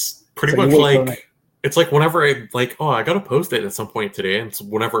 it's pretty much like, it's like whenever I I got to post it at some point today, and it's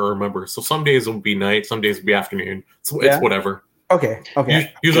whenever I remember. So some days it'll be night, some days it'll be afternoon. It's whatever. Okay.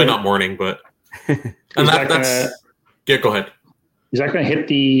 Usually not morning, but and that's yeah. Go ahead. Is that going to hit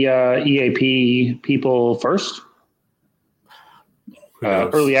the EAP people first?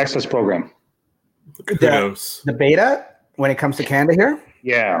 Early access program. Who knows? The beta, when it comes to Canada here?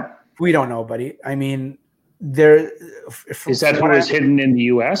 Yeah. We don't know, buddy. I mean, is that what is hidden in the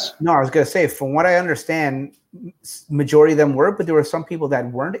US? No, I was going to say, from what I understand, majority of them were, but there were some people that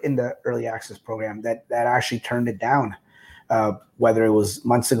weren't in the early access program that actually turned it down. Whether it was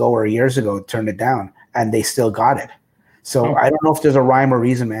months ago or years ago, turned it down, and they still got it. So I don't know if there's a rhyme or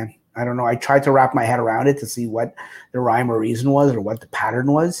reason, man. I don't know. I tried to wrap my head around it to see what the rhyme or reason was, or what the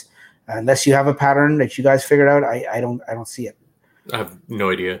pattern was. Unless you have a pattern that you guys figured out, I don't see it. I have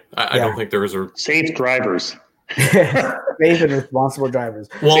no idea. I don't think there is a safe drivers. Safe and responsible drivers.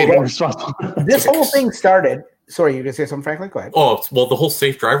 Well, this whole thing started. Sorry, you gonna say something, Franklin? Go ahead. Oh, well, the whole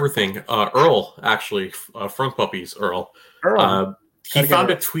safe driver thing. Earl, actually, Front Puppies, Earl. he found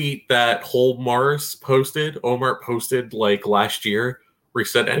a tweet that Omar posted like last year, where he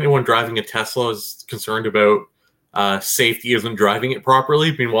said anyone driving a Tesla is concerned about safety isn't driving it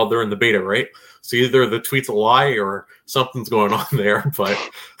properly. Meanwhile, they're in the beta, right? So either the tweet's a lie or something's going on there. But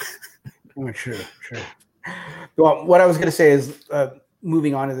sure. Well, what I was going to say is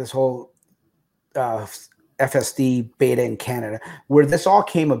moving on to this whole FSD beta in Canada, where this all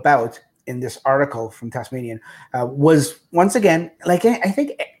came about in this article from Tasmanian, was once again, like I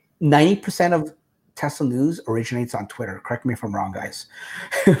think 90% of Tesla news originates on Twitter. Correct me if I'm wrong, guys.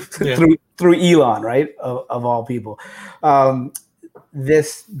 through Elon, right? Of all people.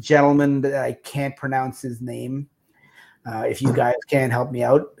 This gentleman, I can't pronounce his name. If you guys can help me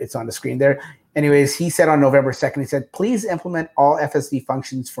out, it's on the screen there. Anyways, he said on November 2nd, he said, please implement all FSD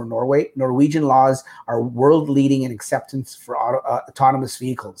functions for Norway. Norwegian laws are world leading in acceptance for autonomous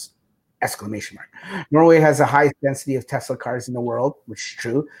vehicles. ! Norway has the highest density of Tesla cars in the world, which is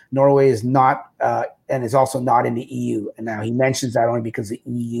true. Norway is not, and is also not in the EU. And now he mentions that only because the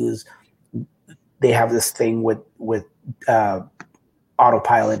EU's, they have this thing with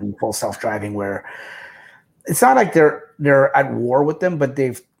autopilot and full self-driving, where it's not like they're at war with them, but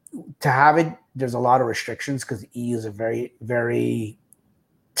to have it, there's a lot of restrictions because the EUs are very, very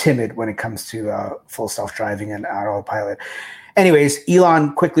timid when it comes to full self-driving and autopilot. Anyways,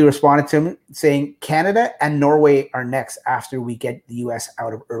 Elon quickly responded to him saying Canada and Norway are next after we get the US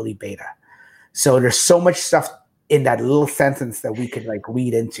out of early beta. So there's so much stuff in that little sentence that we could like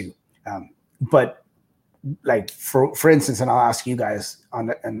read into. But like for instance, and I'll ask you guys on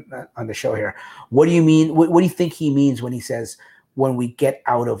the show here, what do you mean? What do you think he means when he says when we get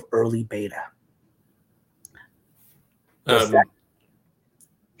out of early beta? Do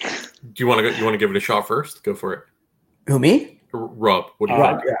you want to give it a shot first? Go for it. Who, me? Rob. What do you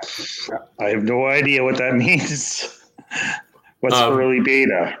think? Yeah. I have no idea what that means. What's early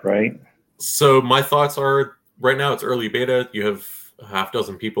beta, right? So my thoughts are right now it's early beta. You have a half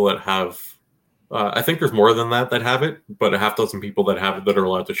dozen people that have. I think there's more than that have it, but a half dozen people that have it that are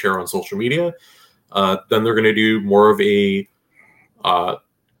allowed to share on social media. Then they're going to do more of a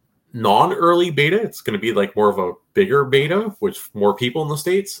non-early beta. It's going to be like more of a bigger beta with more people in the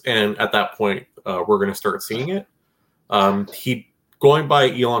States. And at that point, we're going to start seeing it. Going by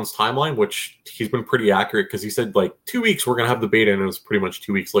Elon's timeline, which he's been pretty accurate because he said like 2 weeks we're going to have the beta, and it was pretty much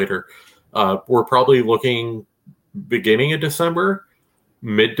 2 weeks later. We're probably looking beginning of December,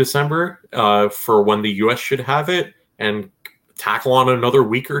 mid-December for when the US should have it, and tackle on another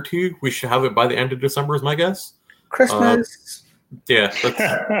week or two. We should have it by the end of December is my guess. Christmas. Yeah.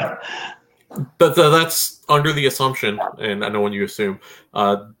 That's under the assumption, and I know when you assume,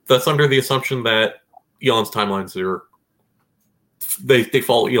 that's under the assumption that Elon's timelines are, they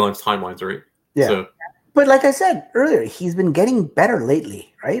follow Elon's timelines, right? Yeah. So, but like I said earlier, he's been getting better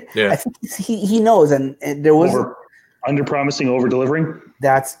lately, right? Yeah. I think he knows, and there was under promising, over delivering.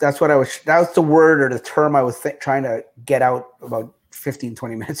 That was the word or the term I was trying to get out about 15,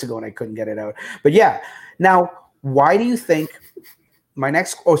 20 minutes ago, and I couldn't get it out. But yeah, now why do you think my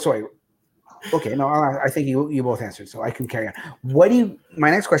next? Oh, sorry. Okay, no, I think you both answered, so I can carry on.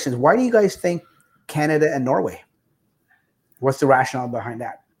 My next question is, why do you guys think Canada and Norway? What's the rationale behind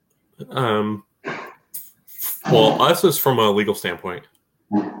that? Well, us is from a legal standpoint.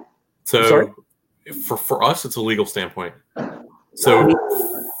 So sorry? For us, it's a legal standpoint. So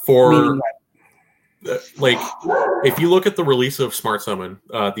for like, if you look at the release of Smart Summon,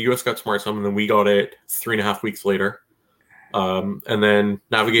 the US got Smart Summon, then we got it 3.5 weeks later. And then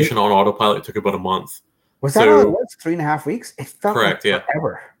navigation on autopilot took about a month. Was that all it was? 3.5 weeks? It felt correct, like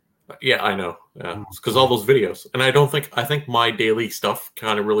forever. Yeah, I know. Yeah, because all those videos, and I think my daily stuff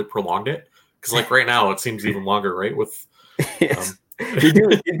kind of really prolonged it. Because like right now, it seems even longer, right? With yes. You do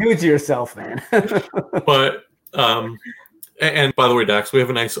it to yourself, man. But and by the way, Dax, we have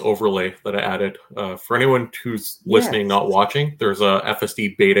a nice overlay that I added for anyone who's listening, not watching. There's a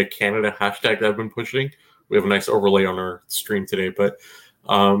FSD Beta Canada hashtag that I've been pushing. We have a nice overlay on our stream today, but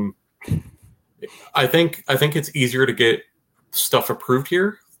I think it's easier to get stuff approved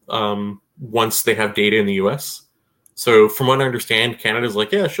here once they have data in the US. So from what I understand, Canada's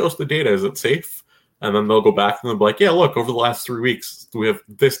like, yeah, show us the data. Is it safe? And then they'll go back and they'll be like, yeah, look, over the last 3 weeks, we have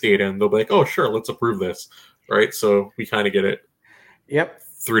this data. And they'll be like, oh, sure, let's approve this. Right? So we kind of get it. Yep.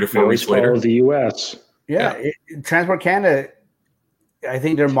 3 to 4 weeks later. The US. Yeah. Transport Canada, I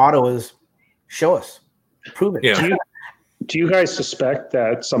think their motto is show us. Prove it. Yeah. Do you guys suspect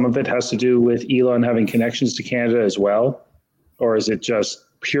that some of it has to do with Elon having connections to Canada as well? Or is it just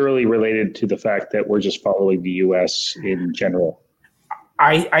purely related to the fact that we're just following the US in general?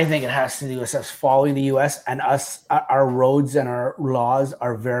 I think it has to do with us following the U.S. and us. Our roads and our laws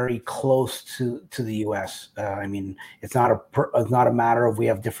are very close to the U.S. I mean, it's not a matter of we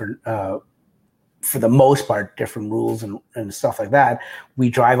have different, for the most part, different rules and stuff like that.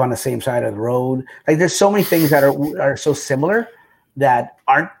 We drive on the same side of the road. Like there's so many things that are so similar that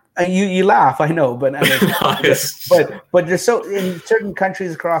aren't. You laugh, I know, but but there's so in certain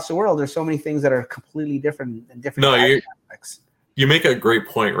countries across the world, there's so many things that are completely different and different aspects. You make a great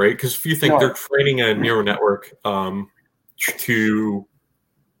point, right? Because if you think they're training a neural network to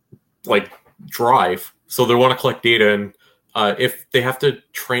like drive, so they want to collect data, and if they have to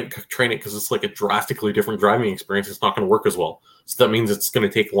train it because it's like a drastically different driving experience, it's not going to work as well. So that means it's going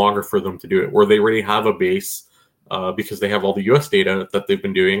to take longer for them to do it. Where they already have a base because they have all the U.S. data that they've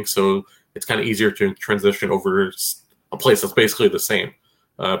been doing, so it's kind of easier to transition over a place that's basically the same.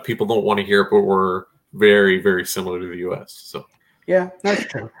 People don't want to hear it, but we're very, very similar to the U.S. So. Yeah, that's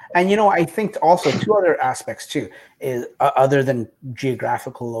true. And, I think also two other aspects, too, is other than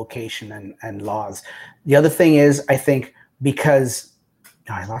geographical location and laws. The other thing is, I think, because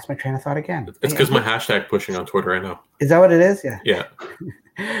I lost my train of thought again. It's because my hashtag pushing on Twitter, I know. Is that what it is? Yeah. Yeah.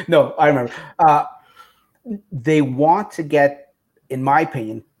 No, I remember. They want to get, in my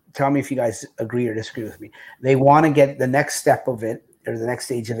opinion, tell me if you guys agree or disagree with me, they want to get the next step of it, or the next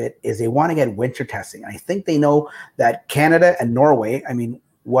stage of it is they want to get winter testing. I think they know that Canada and Norway, I mean,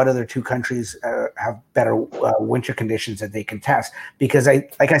 what other two countries have better winter conditions that they can test? Because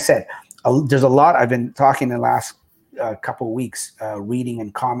like I said, there's a lot I've been talking in the last couple of weeks, reading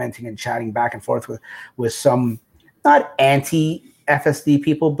and commenting and chatting back and forth with some not anti-FSD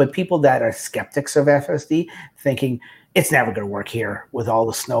people, but people that are skeptics of FSD, thinking it's never going to work here with all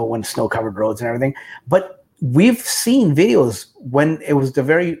the snow and snow-covered roads and everything. But we've seen videos when it was the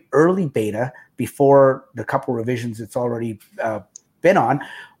very early beta before the couple revisions it's already been on,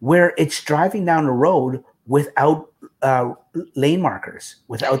 where it's driving down the road without lane markers,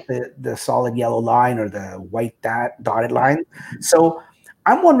 without the solid yellow line or the white dotted line. So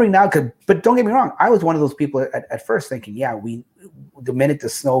I'm wondering now, but don't get me wrong, I was one of those people at first thinking, yeah, the minute the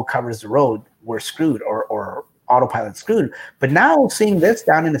snow covers the road, we're screwed, or autopilot screwed. But now seeing this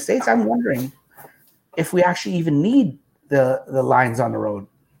down in the States, I'm wondering if we actually even need the lines on the road.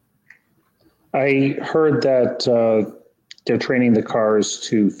 I heard that they're training the cars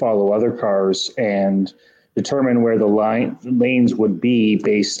to follow other cars and determine where the lanes would be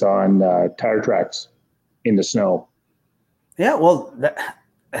based on tire tracks in the snow. Yeah, well,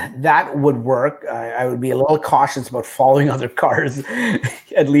 that would work. I would be a little cautious about following other cars.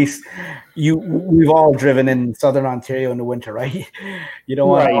 At least we've all driven in Southern Ontario in the winter, right? You don't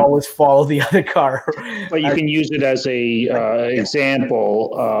want to always follow the other car. But you can use it as a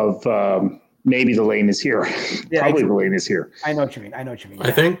example of maybe the lane is here. Yeah, probably the lane is here. I know what you mean. Yeah.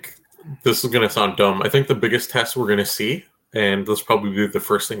 I think this is going to sound dumb. I think the biggest test we're going to see, and this will probably be the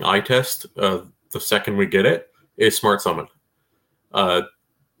first thing I test the second we get it, is Smart Summon.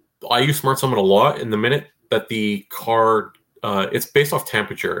 I use Smart Summon a lot, and the minute that the car, it's based off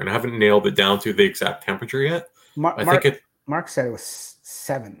temperature, and I haven't nailed it down to the exact temperature yet. Mark said it was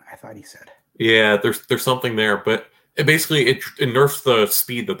 7, I thought he said. Yeah, there's something there, but it nerfs the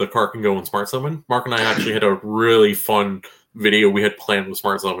speed that the car can go in Smart Summon. Mark and I actually had a really fun video we had planned with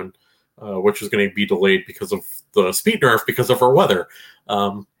Smart Summon, which was going to be delayed because of the speed nerf because of our weather.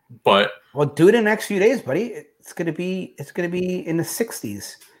 But do it in the next few days, buddy. It's gonna be in the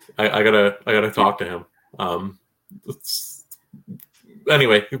 60s. I gotta talk to him.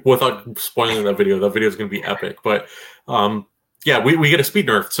 Anyway, without spoiling that video is gonna be epic. But yeah, we get a speed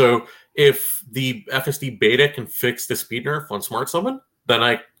nerf. So if the FSD beta can fix the speed nerf on Smart Summon, then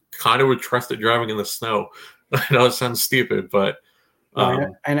I kind of would trust it driving in the snow. I know it sounds stupid, but I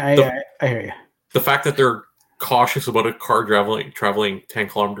hear you. The fact that they're cautious about a car traveling 10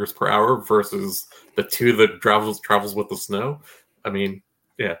 kilometers per hour versus the 2 that travels with the snow. I mean,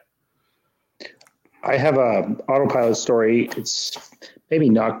 yeah. I have a autopilot story. It's maybe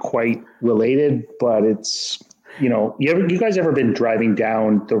not quite related, but it's, you guys ever been driving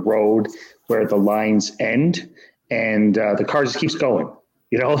down the road where the lines end and the car just keeps going,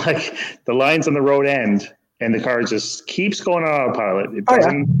 like the lines on the road end and the car just keeps going on autopilot. It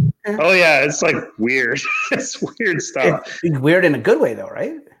doesn't. Oh yeah, it's like weird. It's weird stuff. It's weird in a good way, though,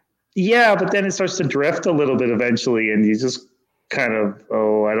 right? Yeah, but then it starts to drift a little bit eventually, and you just kind of,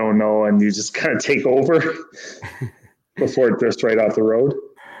 I don't know, and you just kind of take over before it drifts right off the road.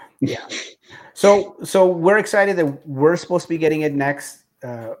 Yeah. So we're excited that we're supposed to be getting it next,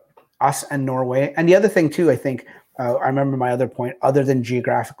 us and Norway. And the other thing too, I think, I remember my other point, other than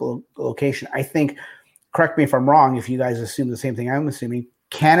geographical location, I think correct me if I'm wrong, if you guys assume the same thing I'm assuming,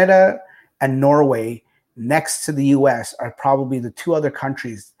 Canada and Norway next to the US are probably the two other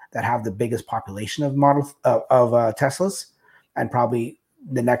countries that have the biggest population of Teslas, and probably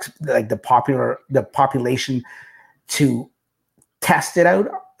the next, like the population to test it out,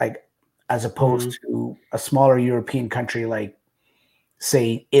 like as opposed to a smaller European country like,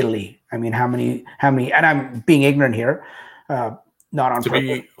 say, Italy. I mean, how many, and I'm being ignorant here, not on purpose. To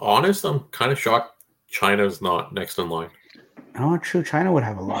be honest, I'm kind of shocked China's not next in line. Oh, true. China would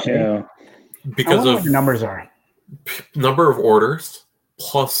have a lot. Yeah. Right? Because of the numbers are. Number of orders,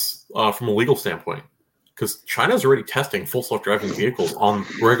 plus from a legal standpoint. Because China's already testing full self-driving vehicles on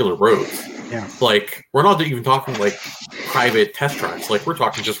regular roads. Yeah. Like, we're not even talking like private test tracks. Like, we're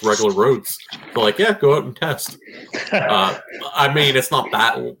talking just regular roads. So, like, yeah, go out and test. I mean, it's not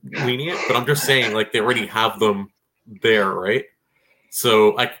that lenient, but I'm just saying, like, they already have them there, right?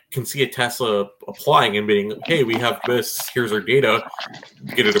 So I can see a Tesla applying and being, hey, we have this, here's our data,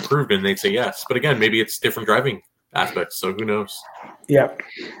 get it approved, and they'd say yes. But again, maybe it's different driving aspects, so who knows? Yeah.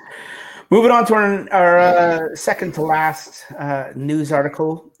 Moving on to our second to last news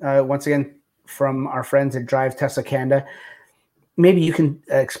article, once again from our friends at Drive Tesla Canada. Maybe you can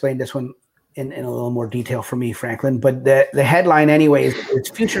explain this one in a little more detail for me, Franklin. But the headline, anyway, is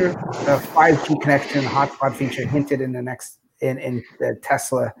future 5G connection hotspot feature hinted in the next in the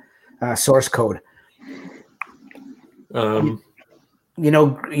Tesla source code. You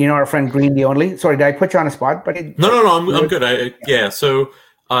know our friend Green the Only. Sorry, did I put you on a spot? But no, I'm good. Yeah, so.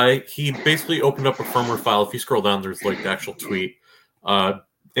 He basically opened up a firmware file. If you scroll down, there's like the actual tweet.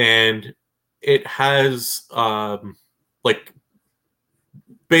 And it has like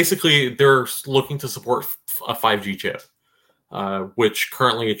basically they're looking to support a 5G chip, which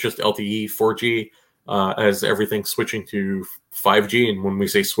currently it's just LTE 4G, as everything's switching to 5G. And when we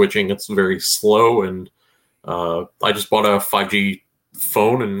say switching, it's very slow. And I just bought a 5G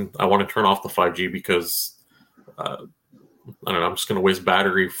phone and I want to turn off the 5G because I don't know, I'm just going to waste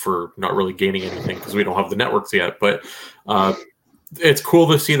battery for not really gaining anything because we don't have the networks yet. But it's cool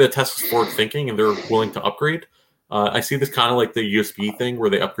to see that Tesla's forward thinking and they're willing to upgrade. I see this kind of like the USB thing where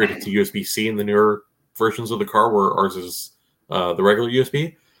they upgraded to USB-C in the newer versions of the car, where ours is the regular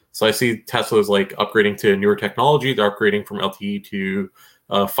USB. So I see Tesla's like upgrading to newer technology. They're upgrading from LTE to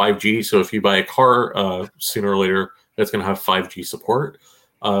 5G. So if you buy a car, sooner or later, it's going to have 5G support.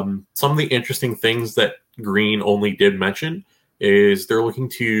 Some of the interesting things that Green only did mention is they're looking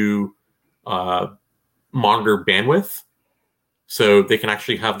to monitor bandwidth, so they can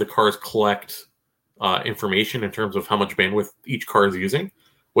actually have the cars collect information in terms of how much bandwidth each car is using,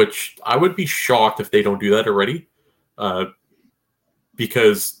 which I would be shocked if they don't do that already,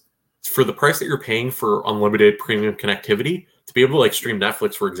 because for the price that you're paying for unlimited premium connectivity, to be able to like stream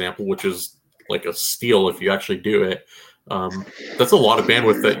Netflix, for example, which is like a steal if you actually do it, that's a lot of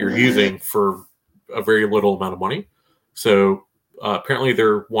bandwidth that you're using for a very little amount of money. So apparently they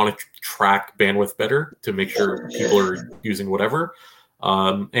want to track bandwidth better to make sure people are using whatever.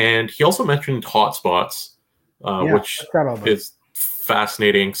 And he also mentioned hotspots, which is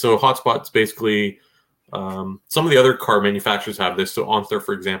fascinating. So hotspots basically, some of the other car manufacturers have this. So OnStar,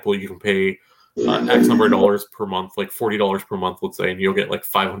 for example, you can pay X number of dollars per month, like $40 per month, let's say, and you'll get like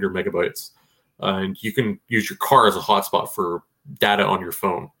 500 megabytes. And you can use your car as a hotspot for data on your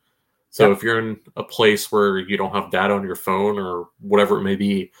phone. So if you're in a place where you don't have data on your phone or whatever it may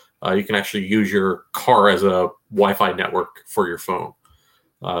be, you can actually use your car as a Wi-Fi network for your phone.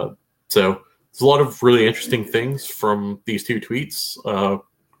 So there's a lot of really interesting things from these two tweets: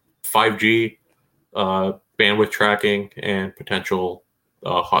 5G, bandwidth tracking, and potential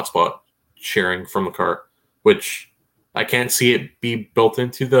hotspot sharing from the car, which I can't see it be built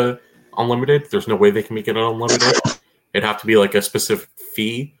into the unlimited. There's no way they can make it unlimited. It'd have to be like a specific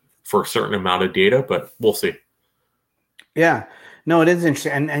fee for a certain amount of data, but we'll see. Yeah, no, it is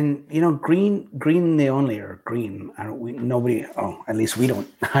interesting, and you know, Green the Only, or Green. Nobody. Oh, at least we don't.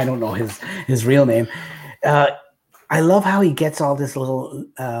 I don't know his real name. I love how he gets all this little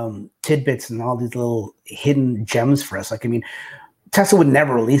tidbits and all these little hidden gems for us. Like, I mean, Tesla would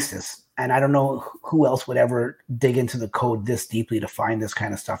never release this, and I don't know who else would ever dig into the code this deeply to find this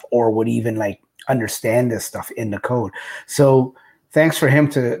kind of stuff, or would even like understand this stuff in the code. So thanks for him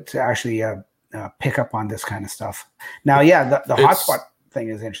to actually pick up on this kind of stuff. Now, yeah, the hotspot thing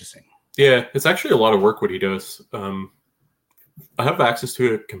is interesting. Yeah, it's actually a lot of work what he does. I have access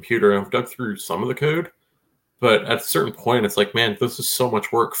to a computer, and I've dug through some of the code, but at a certain point, it's like, man, this is so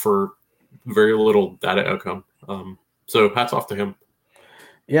much work for very little data outcome. So hats off to him.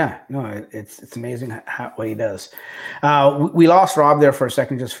 Yeah, no, it's amazing what he does. We lost Rob there for a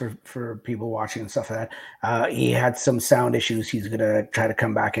second, just for people watching and stuff like that. He had some sound issues. He's gonna try to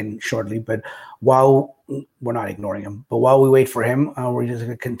come back in shortly, but while we're not ignoring him, but while we wait for him, we're just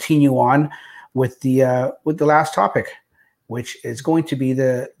gonna continue on with the last topic, which is going to be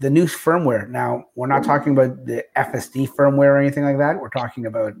the new firmware. Now, we're not talking about the FSD firmware or anything like that. We're talking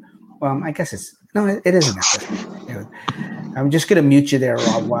about, well, I guess it isn't FSD. You know, I'm just going to mute you there,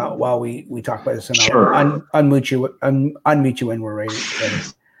 Rob, while we talk about this, and Sure. I'll unmute you when we're ready.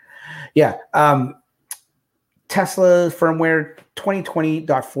 Yeah. Tesla firmware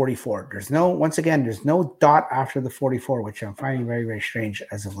 2020.44. There's no dot after the 44, which I'm finding very, very strange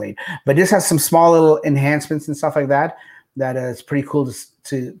as of late. But this has some small little enhancements and stuff like that. That is pretty cool to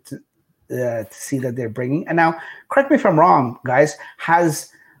see that they're bringing. And now, correct me if I'm wrong, guys.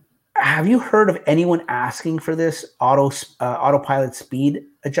 Have you heard of anyone asking for this autopilot speed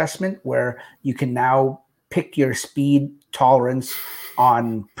adjustment, where you can now pick your speed tolerance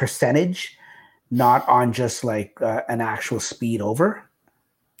on percentage, not on just like an actual speed over?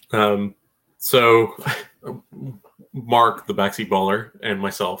 So Mark, the backseat baller, and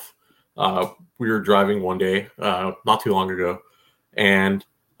myself, we were driving one day, not too long ago, and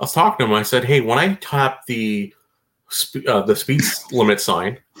I was talking to him. I said, "Hey, when I tap the speed limit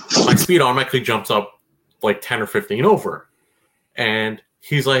sign, my speed automatically jumps up like 10 or 15 over." And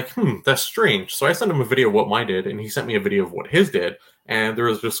he's like, that's strange. So I sent him a video of what mine did, and he sent me a video of what his did, and there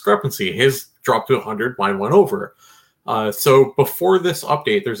was a discrepancy. His dropped to 100, mine went over. So before this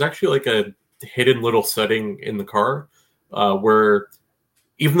update, there's actually like a hidden little setting in the car where,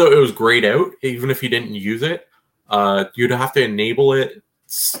 even though it was grayed out, even if you didn't use it, you'd have to enable it,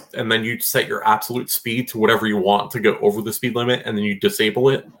 and then you set your absolute speed to whatever you want to go over the speed limit, and then you disable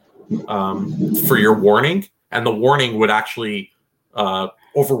it for your warning, and the warning would actually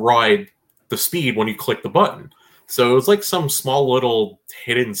override the speed when you click the button. So it was like some small little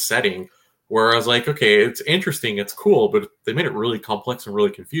hidden setting where I was like, okay, it's interesting, it's cool, but they made it really complex and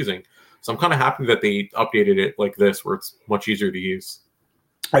really confusing. So I'm kind of happy that they updated it like this, where it's much easier to use.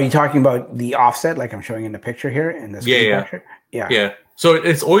 Are you talking about the offset, like I'm showing in the picture here in this picture? Yeah. So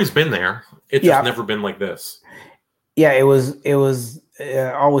it's always been there. It's just never been like this. Yeah, it was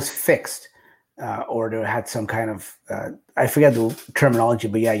always fixed, or it had some kind of I forget the terminology,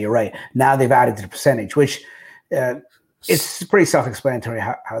 but yeah, you're right. Now they've added the percentage, which it's pretty self-explanatory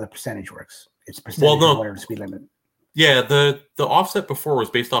how the percentage works. It's percentage of whatever speed limit. Yeah, the offset before was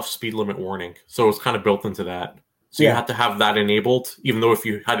based off speed limit warning, so it's kind of built into that. So you have to have that enabled, even though if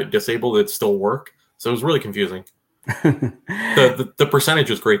you had it disabled, it'd still work. So it was really confusing. The percentage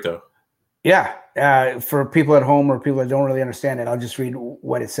is great, though. Yeah. For people at home or people that don't really understand it, I'll just read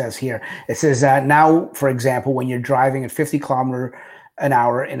what it says here. It says now, for example, when you're driving at 50 kilometer an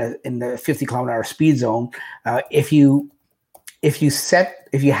hour in the 50 kilometer hour speed zone, if you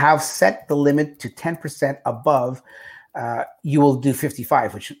have set the limit to 10% above, you will do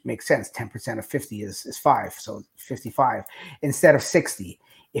 55, which makes sense. 10% of 50 is 5, so 55 instead of 60.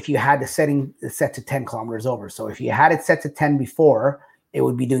 If you had the setting set to 10 kilometers over, so if you had it set to 10 before, it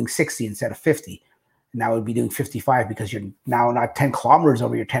would be doing 60 instead of 50. Now it would be doing 55 because you're now not 10 kilometers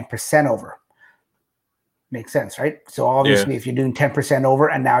over, you're 10% over. Makes sense, right? So obviously, if you're doing 10% over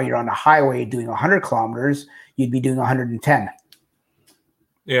and now you're on the highway doing 100 kilometers, you'd be doing 110.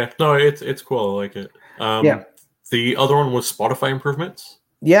 Yeah, no, it's cool. I like it. The other one was Spotify improvements.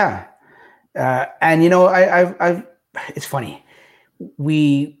 Yeah, and I've it's funny.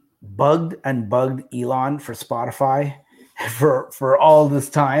 We bugged Elon for Spotify for all this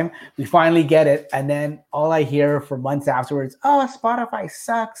time. We finally get it, and then all I hear for months afterwards, "Oh, Spotify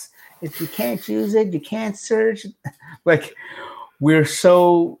sucks. If you can't use it, you can't search." Like we're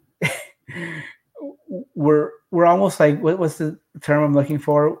so we're almost like what's the term I'm looking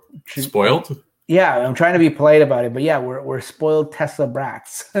for? Spoiled. Yeah, I'm trying to be polite about it, but yeah, we're spoiled Tesla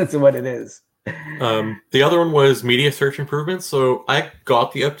brats. That's what it is. The other one was media search improvements. So I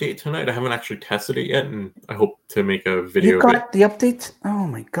got the update tonight. I haven't actually tested it yet, and I hope to make a video. You got the update? Oh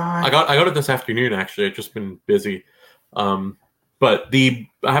my god! I got it this afternoon. Actually, I've just been busy. But I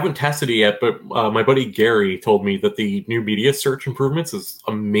haven't tested it yet. But my buddy Gary told me that the new media search improvements is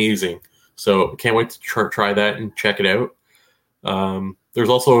amazing. So can't wait to try that and check it out. There's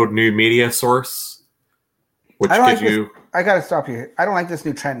also a new media source, which gives you. I gotta stop you. I don't like this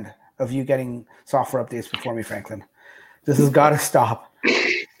new trend of you getting software updates before me, Franklin. This has got to stop.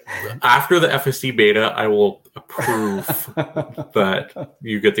 After the FSD beta, I will approve that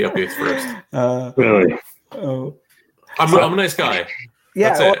you get the updates first. Really? I'm a nice guy.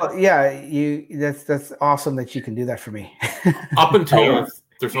 Yeah, that's awesome that you can do that for me. Up until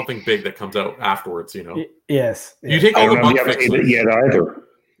there's something big that comes out afterwards. You know. Yes. You take all the bug fixes. Yet either.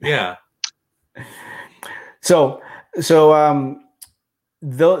 Yeah. So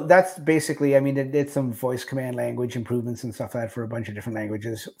though that's basically, I mean, it did some voice command language improvements and stuff like that for a bunch of different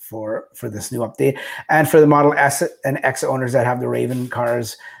languages for this new update. And for the Model S and X owners that have the Raven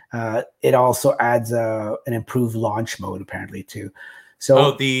cars, it also adds an improved launch mode apparently too.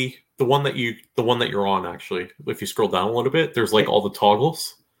 So the one that you're on, actually, if you scroll down a little bit, there's like all the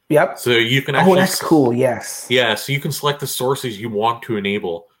toggles. Yep. So you can actually. Oh, that's cool. Yes. Yeah. So you can select the sources you want to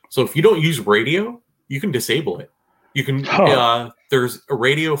enable. So if you don't use radio, you can disable it. You can. There's a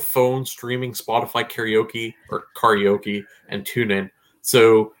radio, phone, streaming, Spotify, karaoke, and TuneIn.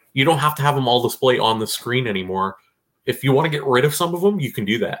 So you don't have to have them all display on the screen anymore. If you want to get rid of some of them, you can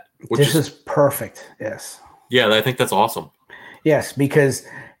do that. This is perfect. Yes. Yeah, I think that's awesome. Yes, because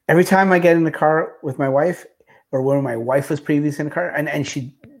every time I get in the car with my wife, or when my wife was previously in the car, and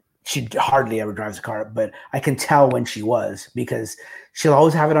she hardly ever drives a car, but I can tell when she was, because she'll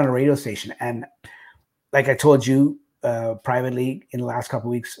always have it on a radio station. And like I told you privately in the last couple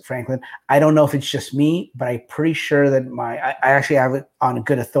of weeks, Franklin, I don't know if it's just me, but I'm pretty sure that I actually have it on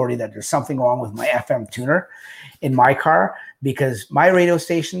good authority that there's something wrong with my FM tuner in my car, because my radio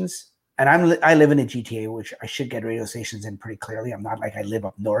stations, and I live in a GTA, which I should get radio stations in pretty clearly. I'm not like I live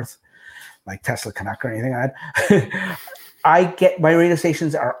up north, like Tesla Canuck or anything like that. I get my radio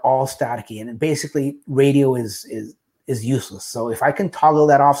stations are all staticky, and basically radio is useless. So if I can toggle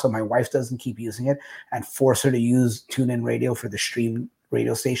that off so my wife doesn't keep using it and force her to use TuneIn Radio for the stream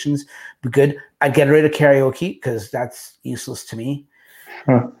radio stations, be good. I'd get rid of karaoke because that's useless to me.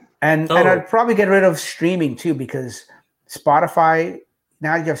 And I'd probably get rid of streaming too, because Spotify,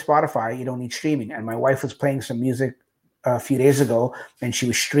 now you have Spotify, you don't need streaming. And my wife was playing some music a few days ago and she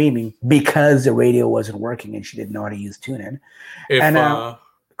was streaming because the radio wasn't working and she didn't know how to use TuneIn.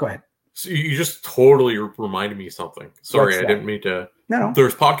 Go ahead. So you just totally reminded me of something. Sorry, I didn't mean to. No.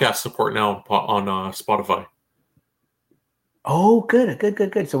 There's podcast support now on Spotify. Oh, good.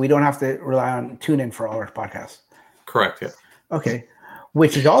 So we don't have to rely on TuneIn for all our podcasts. Correct, yeah. Okay.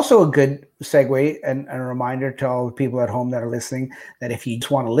 Which is also a good segue and a reminder to all the people at home that are listening that if you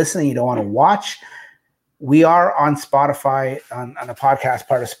just want to listen and you don't want to watch, we are on Spotify, on a podcast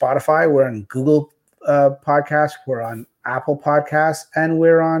part of Spotify. We're on Google Podcasts, we're on Apple Podcasts, and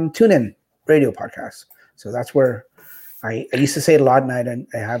we're on TuneIn Radio Podcasts. So that's where I used to say it a lot, and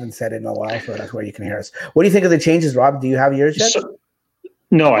I haven't said it in a while, so that's where you can hear us. What do you think of the changes, Rob? Do you have yours yet?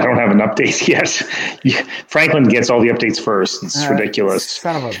 No, I don't have an update yet. Franklin gets all the updates first. It's ridiculous.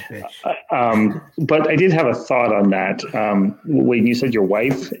 Son of a bitch. But I did have a thought on that. When you said your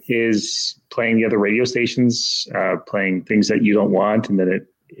wife is playing the other radio stations, playing things that you don't want, and then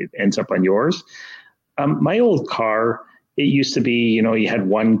it ends up on yours. My old car, it used to be, you had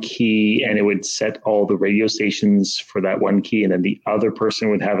one key and it would set all the radio stations for that one key. And then the other person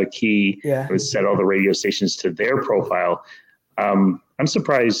would have a key that would set all the radio stations to their profile. I'm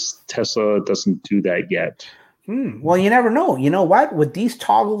surprised Tesla doesn't do that yet. Well, you never know. You know what? With these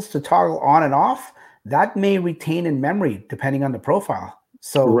toggles to toggle on and off, that may retain in memory depending on the profile.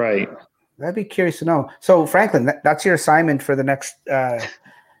 So right. I'd be curious to know. So Franklin, that's your assignment for the next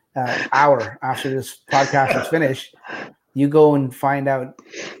hour after this podcast is finished. You go and find out.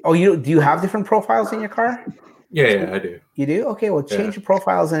 Oh, do you have different profiles in your car? Yeah, I do. You do? Okay, well, change your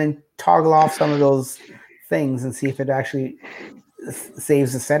profiles and then toggle off some of those things and see if it actually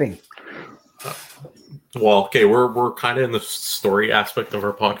saves the setting. Well, okay, we're kind of in the story aspect of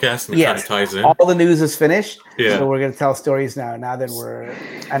our podcast, and it kind of ties in. All the news is finished, yeah. So we're going to tell stories now. Now that we're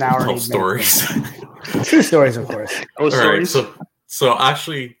an hour. Tell stories. True stories, of course. All right, so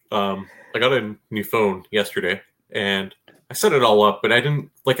actually, I got a new phone yesterday, and I set it all up, but I didn't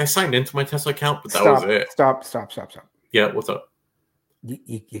I signed into my Tesla account, but that was it. Stop. Yeah, what's up?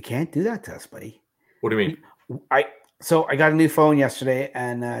 You can't do that to us, buddy. What do you mean? So I got a new phone yesterday,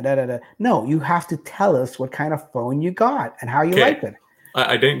 and No, you have to tell us what kind of phone you got and how you liked it.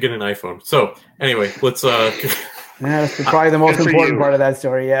 I didn't get an iPhone. So anyway, let's. That's probably the most important part of that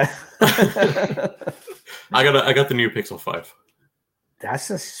story. Yeah. I got the new Pixel 5. That's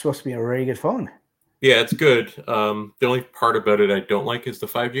supposed to be a very good phone. Yeah, it's good. The only part about it I don't like is the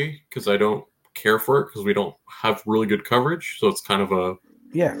 5G, because I don't care for it because we don't have really good coverage. So it's kind of a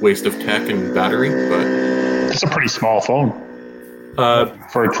waste of tech and battery. But it's a pretty small phone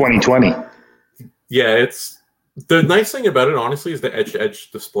for 2020. Yeah, it's the nice thing about it, honestly, is the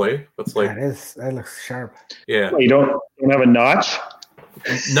edge-to-edge display. That's that looks sharp. Yeah, you don't have a notch.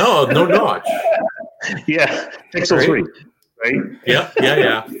 No notch. Yeah, Pixel 3, right?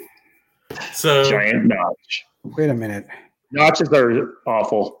 Yeah. So giant notch. Wait a minute. Notches are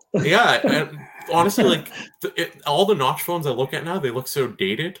awful. Yeah, and honestly, like all the notch phones I look at now, they look so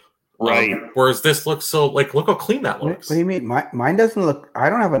dated. Right. Whereas this looks so like, look how clean that looks. What do you mean? Mine doesn't look. I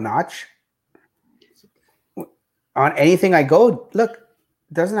don't have a notch on anything I go. Look,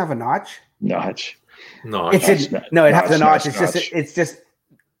 it doesn't have a notch. Notch. No, It has a notch. It's just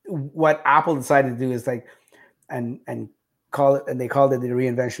what Apple decided to do is like, and call it, and they called it the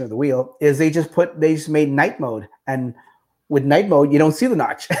reinvention of the wheel. Is they just made night mode, and with night mode you don't see the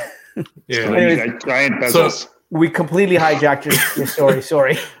notch. Yeah. So anyways, giant bezels. So we completely hijacked your story.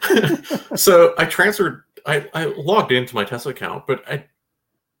 Sorry. So I logged into my Tesla account, but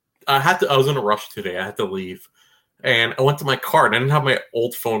I was in a rush today. I had to leave, and I went to my car and I didn't have my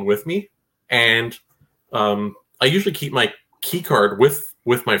old phone with me. And I usually keep my key card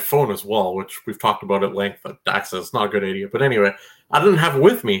with my phone as well, which we've talked about at length. Dax says it's not a good idea, but anyway, I didn't have it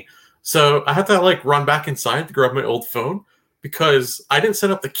with me, so I had to like run back inside to grab my old phone because I didn't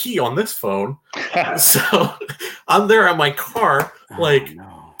set up the key on this phone. So I'm there at my car, like,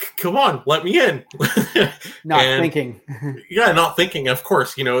 come on, let me in. Not thinking. Yeah, not thinking. Of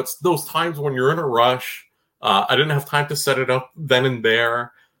course, it's those times when you're in a rush. I didn't have time to set it up then and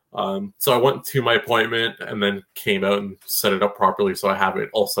there. So I went to my appointment and then came out and set it up properly. So I have it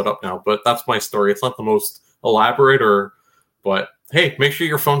all set up now. But that's my story. It's not the most elaborate, but hey, make sure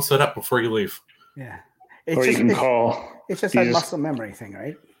your phone's set up before you leave. Yeah. Or you can call. It's just a muscle memory thing,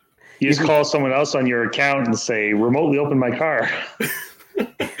 right? You just call someone else on your account and say, remotely open my car.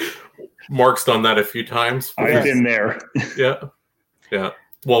 Mark's done that a few times. I've been there. Yeah. Yeah.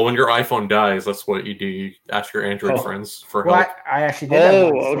 Well, when your iPhone dies, that's what you do. You ask your Android friends for help. I actually did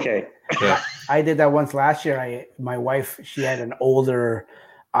that once. Okay. Yeah. I did that once last year. My wife, she had an older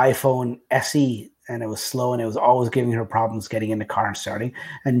iPhone SE, and it was slow, and it was always giving her problems getting in the car and starting.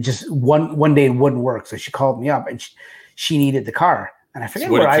 And just one day it wouldn't work, so she called me up, and she needed the car. And I forget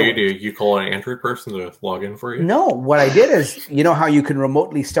so what did you do? You call an Android person to log in for you? No, what I did is, you know how you can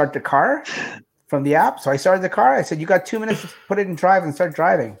remotely start the car from the app? So I started the car. I said, you got 2 minutes to put it in drive and start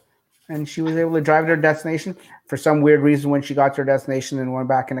driving. And she was able to drive to her destination. For some weird reason, when she got to her destination and went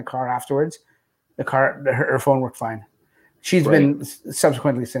back in the car afterwards, her phone worked fine. She's been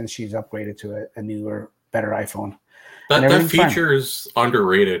subsequently, since she's upgraded to a newer, better iPhone. That feature is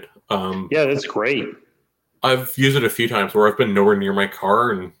underrated. Yeah, that's great. I've used it a few times where I've been nowhere near my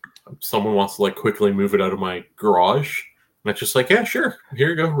car and someone wants to like quickly move it out of my garage. And it's just like, yeah, sure. Here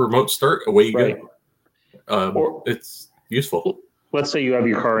you go. Remote start. Away you go. It's useful. Let's say you have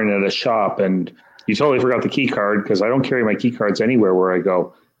your car in at a shop and you totally forgot the key card, because I don't carry my key cards anywhere where I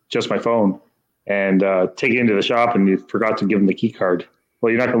go, just my phone, and take it into the shop and you forgot to give them the key card.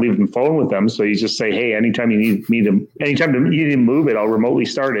 Well, you're not going to leave the phone with them. So you just say, hey, anytime you need to move it, I'll remotely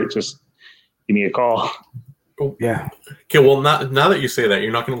start it. Just give me a call. Yeah. Okay. Well, now that you say that,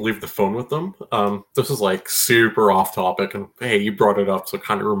 you're not going to leave the phone with them. This is like super off topic, and hey, you brought it up, so it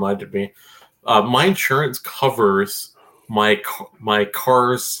kind of reminded me. My insurance covers my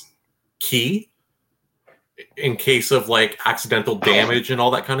car's key in case of like accidental damage and all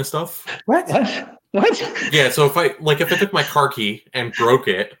that kind of stuff. What? Yeah. So if I took my car key and broke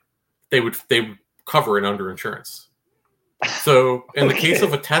it, they would cover it under insurance. So in the case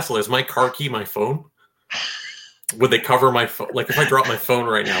of a Tesla, is my car key my phone? Would they cover my phone? Like if I drop my phone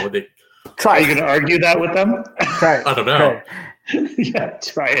right now, would they? Are you going to argue that with them? Try it. I don't know. Yeah,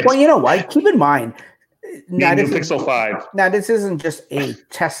 try it. Well, you know what? Keep in mind. Now, this Pixel 5. Now, this isn't just a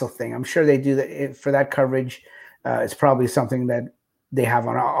Tesla thing. I'm sure they do that for that coverage. It's probably something that they have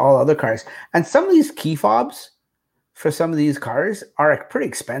on all other cars. And some of these key fobs for some of these cars are pretty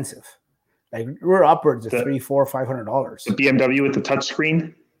expensive. Like we're upwards of $300, $400, $500. The BMW with the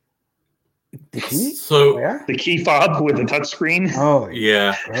touchscreen. The key? So the key fob with the touchscreen. Oh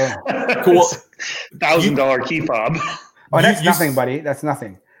yeah, cool. $1,000 key fob. Oh, that's nothing, buddy. That's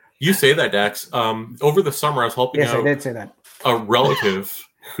nothing. You say that, Dax. Over the summer, I was helping out. I did say that. A relative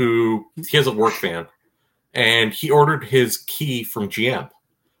who he has a work van, and he ordered his key from GM.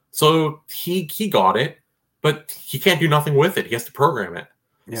 So he got it, but he can't do nothing with it. He has to program it.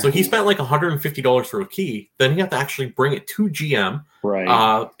 Yeah. So he spent like $150 for a key. Then he had to actually bring it to GM.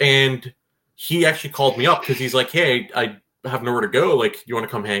 Right. And he actually called me up because he's like, hey, I have nowhere to go. Like, you want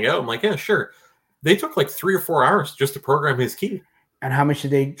to come hang out? I'm like, yeah, sure. They took like 3 or 4 hours just to program his key. And how much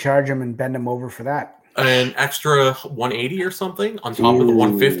did they charge him and bend him over for that? An extra $180 or something on top of the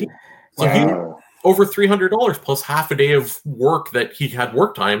 $150. So he over $300 plus half a day of work that he had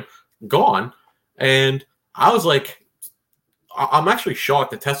work time gone. And I was like, I'm actually shocked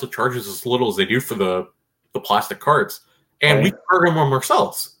that Tesla charges as little as they do for the plastic cards. And we program them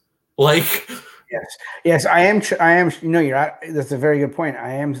ourselves. Like, Yes, I am. I am. You know, that's a very good point.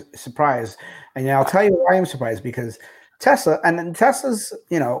 I am surprised, and I'll tell you why I'm surprised, because Tesla, and Tesla's,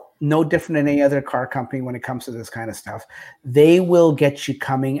 no different than any other car company when it comes to this kind of stuff. They will get you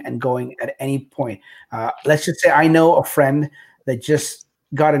coming and going at any point. Let's just say I know a friend that just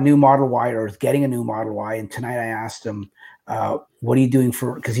got a new Model Y, or is getting a new Model Y, and tonight I asked him, "What are you doing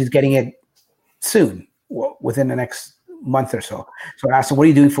because he's getting it soon, within the next month or so." So I asked him, "What are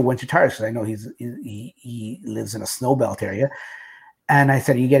you doing for winter tires?" Because I know he lives in a snow belt area, and I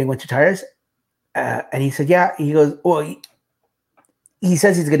said, "Are you getting winter tires?" And he said, "Yeah." He goes, "Well, he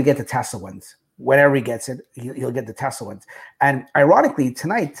says he's going to get the Tesla ones. Whenever he gets it, he'll get the Tesla ones." And ironically,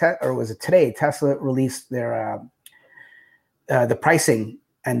 tonight, or was it today, Tesla released their the pricing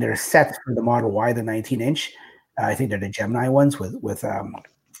and their sets for the Model Y, the 19-inch. I think they're the Gemini ones with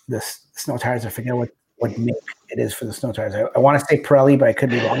the snow tires. I forget what make it is for the snow tires. I want to say Pirelli, but I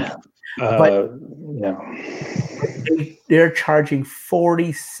could be wrong. But they're charging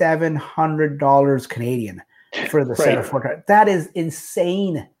 $4,700 Canadian for the set of 4 tires. That is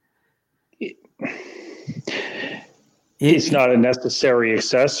insane. It's not a necessary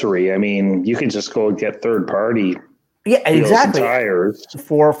accessory. I mean, you can just go and get third party. Yeah, exactly. Tires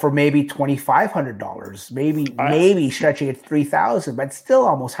for maybe $2,500, maybe stretching it $3,000, but still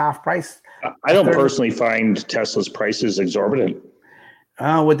almost half price. I don't personally find Tesla's prices exorbitant.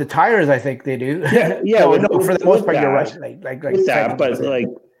 With the tires, I think they do. Yeah. For the most part, you're right. Like with that, but like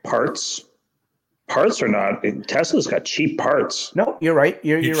parts are not. Tesla's got cheap parts. No, you're right.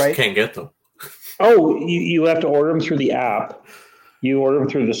 You're right. Can't get them. Oh, you have to order them through the app. You order them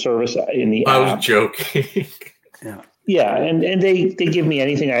through the service in the app. I was joking. Yeah, and they give me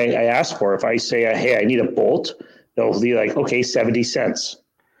anything I ask for. If I say, hey, I need a bolt, they'll be like, okay, 70 cents.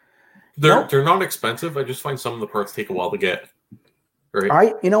 They're not expensive. I just find some of the parts take a while to get.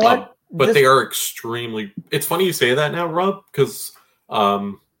 Right. You know what? But they are extremely. It's funny you say that now, Rob, because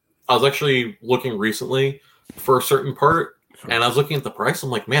I was actually looking recently for a certain part, and I was looking at the price. I'm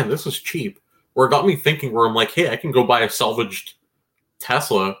like, man, this is cheap. Where it got me thinking, where I'm like, hey, I can go buy a salvaged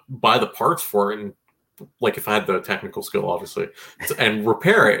Tesla, buy the parts for it, and like if I had the technical skill, obviously, and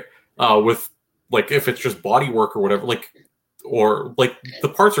repair it with like if it's just body work or whatever, or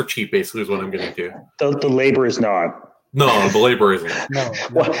the parts are cheap. Basically, is what I'm getting to. The labor is not. No, the labor isn't. No.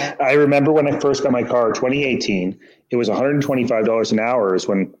 Well, I remember when I first got my car, 2018. It was $125 an hour. Is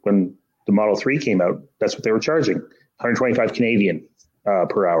when the Model 3 came out. That's what they were charging, 125 Canadian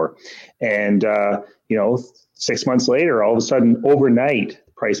per hour, and 6 months later, all of a sudden, overnight,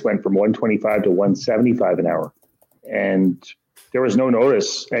 price went from 125 to 175 an hour, and there was no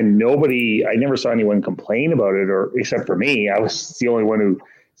notice, and I never saw anyone complain about it, or except for me. I was the only one who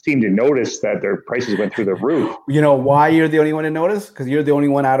seemed to notice that their prices went through the roof. You know why you're the only one to notice? Because you're the only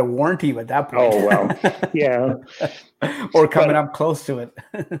one out of warranty at that point. Oh, well, yeah. Or coming up close to it.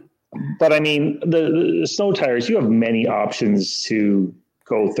 But I mean, the snow tires, you have many options to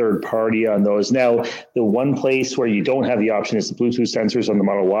go third party on those. Now, the one place where you don't have the option is the Bluetooth sensors on the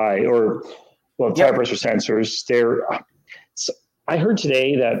Model Y, tire pressure sensors. I heard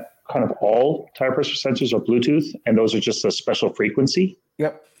today that kind of all tire pressure sensors are Bluetooth, and those are just a special frequency.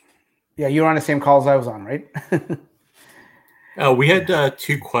 Yep. Yeah, you were on the same call as I was on, right? We had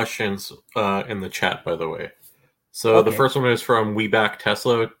 2 questions in the chat, by the way. So The first one is from We Back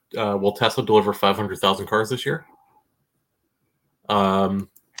Tesla. Will Tesla deliver 500,000 cars this year?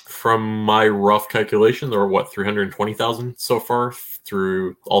 From my rough calculation, there are 320,000 so far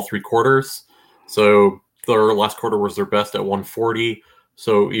through all 3 quarters. So their last quarter was their best at 140.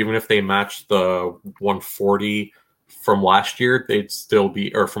 So even if they matched the 140 from last year,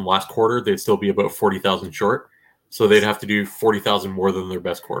 from last quarter, they'd still be about 40,000 short. So they'd have to do 40,000 more than their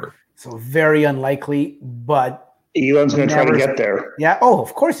best quarter. So very unlikely, but Elon's going to try to get there. Yeah. Oh,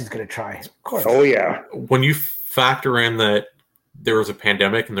 of course he's going to try. Of course. Oh, yeah. When you factor in that there was a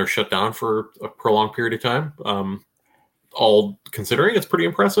pandemic and they're shut down for a prolonged period of time, all considering, it's pretty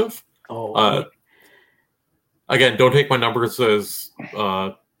impressive. Again, don't take my numbers as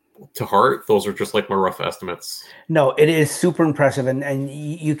to heart. Those are just like my rough estimates. No, it is super impressive, and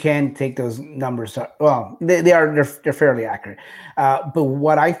you can take those numbers. Well, they're fairly accurate. But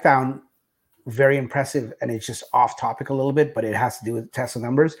what I found very impressive, and it's just off topic a little bit, but it has to do with Tesla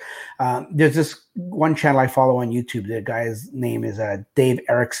numbers. There's this one channel I follow on YouTube. The guy's name is Dave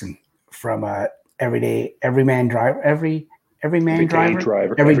Erickson from Everyday Driver.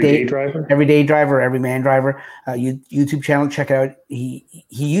 YouTube channel. Check it out. He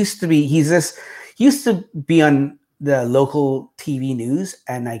used to be on the local TV news,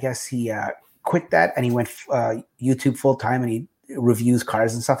 and I guess he quit that and he went YouTube full time, and reviews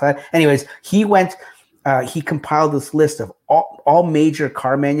cars and stuff like that. Anyways, he compiled this list of all major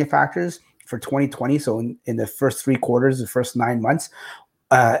car manufacturers for 2020. So in the first 3 quarters, the first 9 months,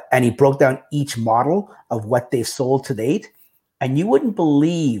 and he broke down each model of what they sold to date. And you wouldn't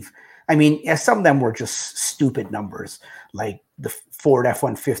believe, I mean, some of them were just stupid numbers, like the Ford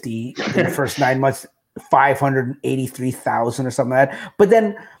F-150 in the first 9 months, 583,000 or something like that. But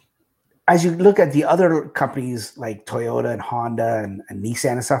then as you look at the other companies like Toyota and Honda and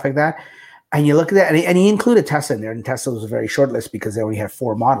Nissan and stuff like that, and you look at that, and he included Tesla in there, and Tesla was a very short list because they only had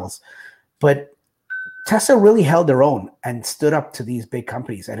 4 models. But Tesla really held their own and stood up to these big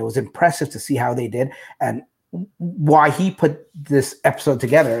companies, and it was impressive to see how they did. And why he put this episode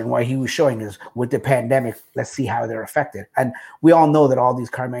together and why he was showing is with the pandemic, let's see how they're affected. And we all know that all these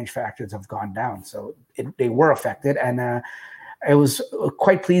car manufacturers have gone down, so they were affected. And it was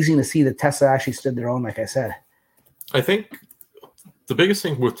quite pleasing to see that Tesla actually stood their own, like I said. I think the biggest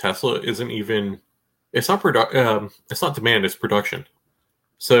thing with Tesla isn't even it's not demand, it's production.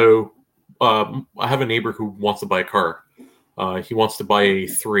 So I have a neighbor who wants to buy a car. He wants to buy a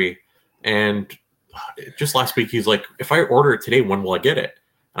 3, and just last week he's like, if I order it today, when will I get it?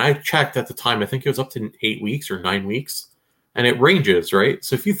 And I checked at the time, I think it was up to 8 weeks or 9 weeks, and it ranges, right?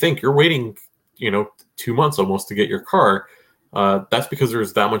 So if you think you're waiting 2 months almost to get your car, that's because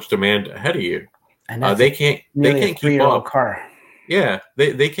there's that much demand ahead of you. And they can't keep up. Car. Yeah,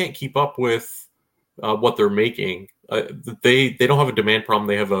 they can't keep up with what they're making. They don't have a demand problem.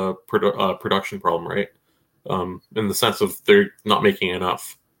 They have a production problem, right? In the sense of they're not making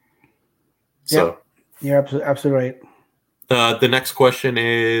enough. So you're absolutely right. The next question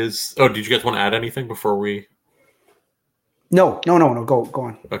is, did you guys want to add anything before we? No. Go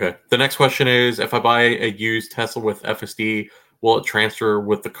on. Okay. The next question is, if I buy a used Tesla with FSD, will it transfer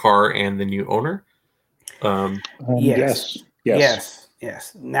with the car and the new owner? Yes.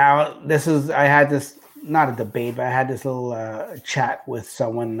 Now, I had this, not a debate, but I had this little chat with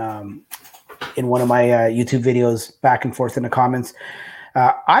someone in one of my YouTube videos, back and forth in the comments.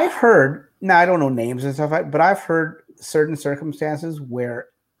 I've heard, now I don't know names and stuff, but I've heard certain circumstances where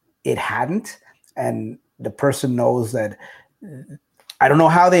it hadn't, and the person knows that. I don't know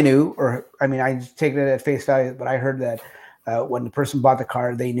how they knew, or I mean, I just take it at face value, but I heard that when the person bought the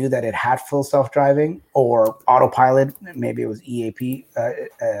car, they knew that it had full self-driving or autopilot. Maybe it was EAP,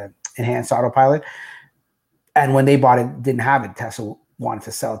 enhanced autopilot. And when they bought it, didn't have it. Tesla wanted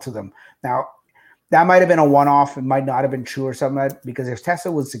to sell it to them. Now, that might have been a one-off. It might not have been true or something like that, because if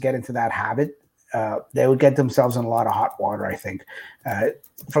Tesla was to get into that habit, they would get themselves in a lot of hot water, I think.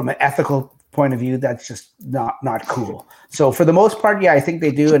 From an ethical point of view, that's just not cool. So for the most part, yeah, I think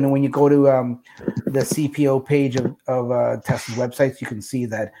they do. And when you go to the CPO page of Tesla's websites, you can see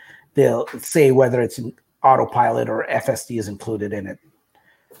that they'll say whether it's an autopilot or FSD is included in it.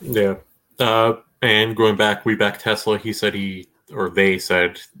 Yeah. And going back, Tesla, they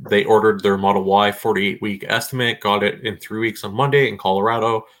said they ordered their Model Y 48-week estimate, got it in 3 weeks on Monday in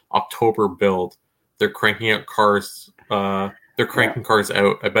Colorado, October build. They're cranking out cars. They're cranking cars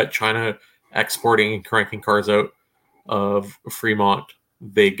out. I bet China exporting and cranking cars out of Fremont,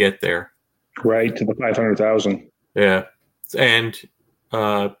 they get there. Right, to the 500,000. Yeah. And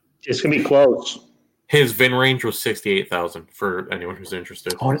it's going to be close. His VIN range was 68,000 for anyone who's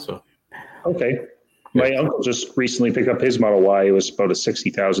interested. So. Okay. My uncle just recently picked up his Model Y. It was about a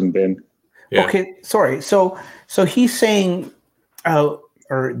 60,000 VIN. Yeah. Okay, sorry. So he's saying, or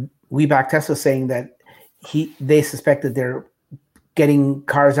WeBack Tesla saying that they suspect that they're getting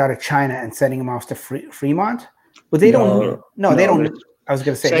cars out of China and sending them off to Fremont, but they don't. No, they don't. I was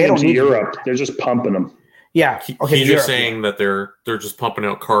going to say they don't need Europe. They're just pumping them. Yeah, okay. He's just saying that they're just pumping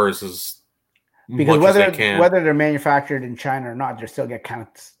out cars because much as they can. Whether they're manufactured in China or not, they still get counted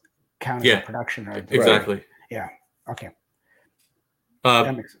in production. Or exactly. Right. Yeah. Okay.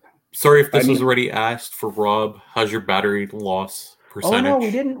 Sorry if this was already asked for Rob. How's your battery loss percentage? Oh no,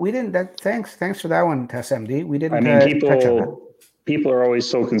 we didn't. Thanks for that one, TestMD. We didn't. I mean, people are always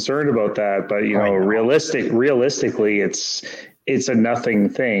so concerned about that, but realistically, it's a nothing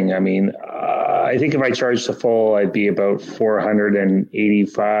thing. I mean, I think if I charged the full, I'd be about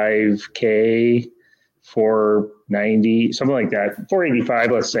 485K, 490, something like that,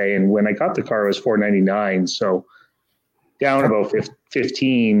 485, let's say. And when I got the car, it was 499, so down about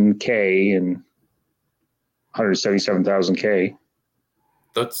 15K and 177,000K.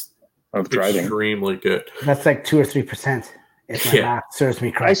 That's of driving. Extremely good. That's like 2 or 3%. If my math serves me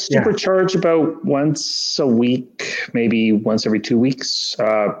correct. I supercharge about once a week, maybe once every 2 weeks,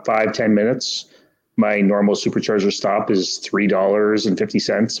 5-10 minutes. My normal supercharger stop is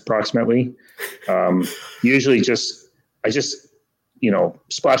 $3.50 approximately. Usually I just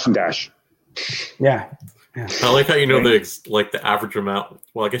splash and dash. Yeah. I like how you know the average amount.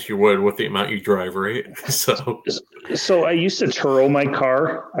 Well, I guess you would with the amount you drive, right? So I used to Turo my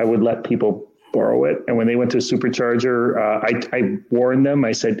car. I would let people borrow it, and when they went to a supercharger, I warned them.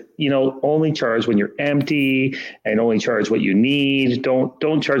 I said, only charge when you're empty, and only charge what you need.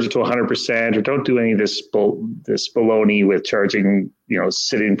 Don't charge it to 100%, or don't do any of this baloney with charging.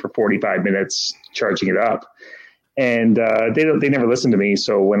 Sitting for 45 minutes charging it up. And they never listened to me.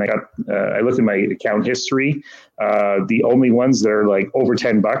 So when I looked at my account history, the only ones that are like over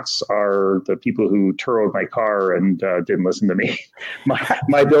 $10 are the people who Turoed my car and didn't listen to me.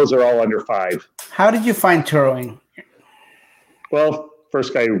 My bills are all under $5. How did you find Turoing? Well,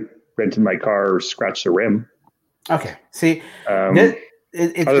 first guy rented my car, scratched the rim. Okay. See, other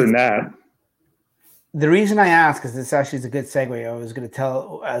than that. The reason I ask is this actually is a good segue. I was going to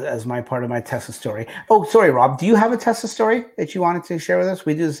tell as my part of my Tesla story. Oh, sorry, Rob. Do you have a Tesla story that you wanted to share with us?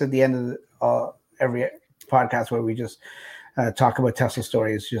 We do this at the end of every podcast where we just talk about Tesla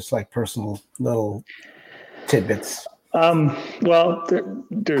stories, just like personal little tidbits. Well,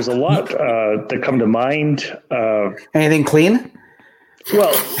 there's a lot that come to mind. Anything clean?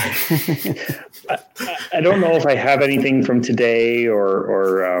 Well, I don't know if I have anything from today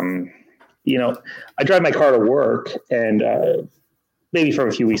or I drive my car to work, and maybe from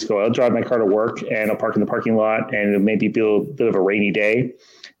a few weeks ago, I'll drive my car to work and I'll park in the parking lot, and it may be a bit of a rainy day.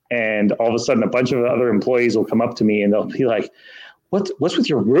 And all of a sudden, a bunch of other employees will come up to me and they'll be like, what's with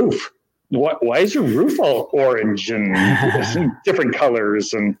your roof? Why is your roof all orange and different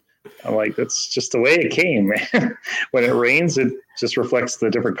colors? And I'm like, that's just the way it came. When it rains, it just reflects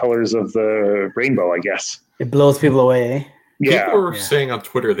the different colors of the rainbow, I guess. It blows people away, eh? Yeah. People were saying on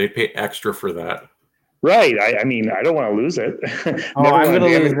Twitter they pay extra for that. Right. I mean, I don't want to lose it. I'm going to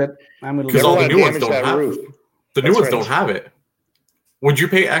lose it. Because all the new ones don't have roof. The new ones don't have it. Would you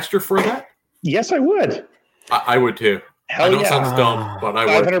pay extra for that? Yes, I would. I would too. Hell I know yeah. it sounds dumb, but I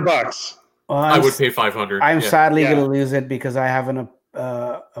would. $500. Well, I would pay $500. I'm sadly going to lose it because I have an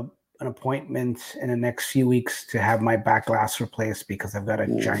appointment in the next few weeks to have my back glass replaced because I've got a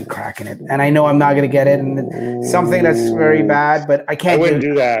giant crack in it, and I know I'm not going to get it, and it's something that's very bad. But I can't. I wouldn't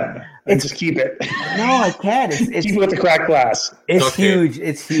do that. Just keep it. No, I can't. It's keep it with the cracked glass. It's huge.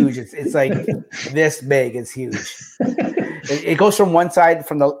 It's huge. It's like this big. It's huge. It goes from one side,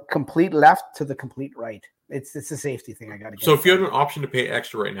 from the complete left to the complete right. It's a safety thing. I got to get. So if you had an option to pay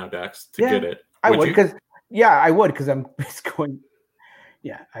extra right now, Dax, to get it, I would because I would because I'm it's going.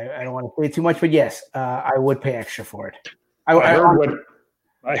 Yeah, I don't want to say too much, but yes, I would pay extra for it. I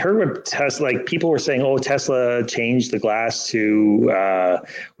heard what Tesla, like people were saying, Tesla changed the glass to,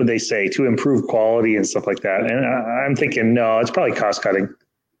 what they say, to improve quality and stuff like that. And I'm thinking, no, it's probably cost cutting.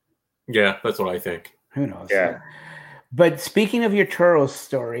 Yeah, that's what I think. Who knows? Yeah. But speaking of your Turo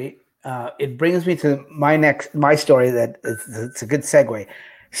story, it brings me to my story that it's a good segue.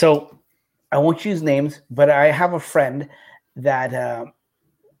 So I won't use names, but I have a friend that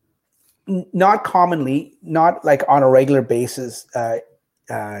not commonly, not like on a regular basis,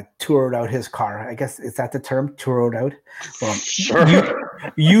 toured out his car. I guess is that the term, toured out? Well,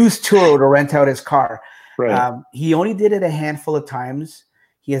 sure. Used Turo to rent out his car. Right. He only did it a handful of times.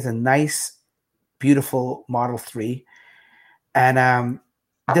 He has a nice, beautiful Model 3. And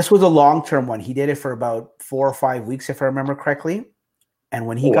this was a long-term one. He did it for about 4 or 5 weeks, if I remember correctly. And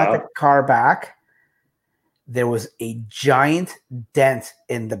when he got the car back, there was a giant dent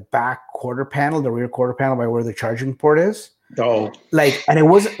in the back quarter panel, the rear quarter panel by where the charging port is. Oh, and it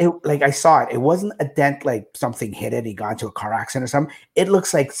wasn't like I saw it. It wasn't a dent like something hit it. He got into a car accident or something. It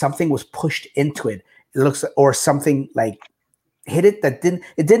looks like something was pushed into it. It looks or something like hit it that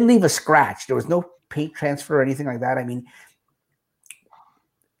didn't leave a scratch. There was no paint transfer or anything like that. I mean,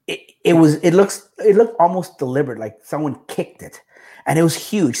 it looked almost deliberate, like someone kicked it. And it was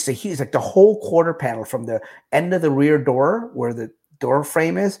huge. So huge, like the whole quarter panel from the end of the rear door where the door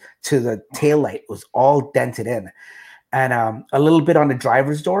frame is to the tail light was all dented in. And a little bit on the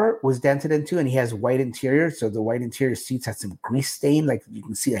driver's door was dented into, and he has white interior. So the white interior seats had some grease stain, like you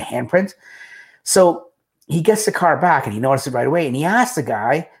can see a handprint. So he gets the car back and he noticed it right away. And he asked the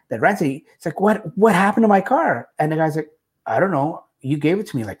guy that rented it, it's like, what happened to my car? And the guy's like, I don't know. You gave it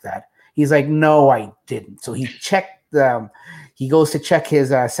to me like that. He's like, no, I didn't. So he checked he goes to check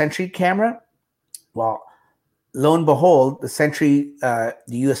his Sentry camera. Well, lo and behold, the Sentry, the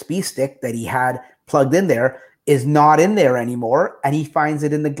USB stick that he had plugged in there is not in there anymore, and he finds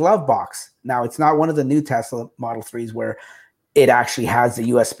it in the glove box. Now, it's not one of the new Tesla Model 3s where it actually has the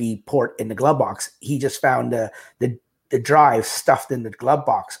USB port in the glove box. He just found the drive stuffed in the glove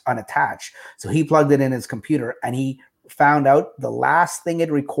box unattached. So he plugged it in his computer, and he found out the last thing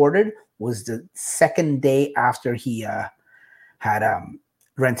it recorded was the second day after he had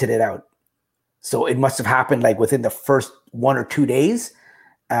rented it out. So it must have happened like within the first 1 or 2 days.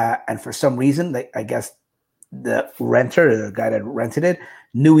 And for some reason, I guess the renter, the guy that rented it,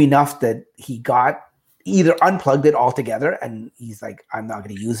 knew enough that he got either unplugged it altogether and he's like, I'm not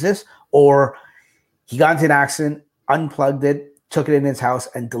going to use this, or he got into an accident, unplugged it, took it in his house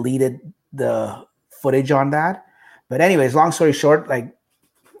and deleted the footage on that. But anyways, long story short, like,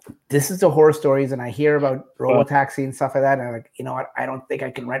 this is the horror stories, and I hear about robotaxi and stuff like that, and I'm like, you know what? I don't think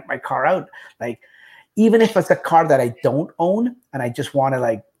I can rent my car out. Like, even if it's a car that I don't own and I just want to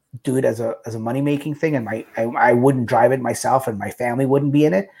like do it as a money-making thing, and I wouldn't drive it myself and my family wouldn't be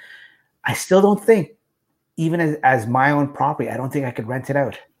in it, I still don't think, even as my own property, I don't think I could rent it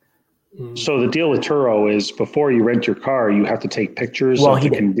out. So the deal with Turo is before you rent your car, you have to take pictures of the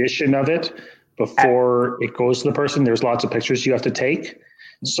condition of it before it goes to the person. There's lots of pictures you have to take.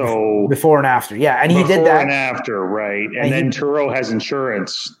 So before and after, yeah, and he did that. Before and after, right? And then Turo has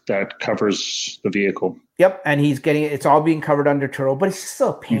insurance that covers the vehicle. Yep, and he's getting it. It's all being covered under Turo, but it's still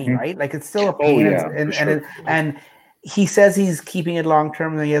a pain, right? Like, it's still a pain. And he says he's keeping it long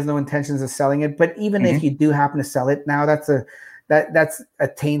term and he has no intentions of selling it. But even if you do happen to sell it now, that's a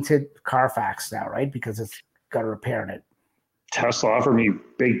tainted Carfax now, right? Because it's got a repair in it. Tesla offered me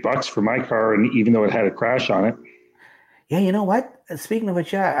big bucks for my car, and even though it had a crash on it. Yeah, you know what? Speaking of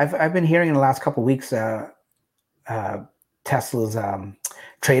which, yeah, I've been hearing in the last couple of weeks, Tesla's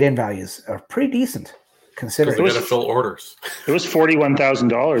trade-in values are pretty decent, considering. They got to fill orders. It was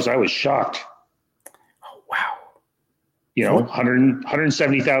 $41,000. I was shocked. Oh, wow! You know,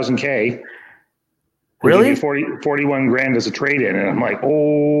 170,000 K. Really? 41 grand as a trade-in, and I'm like,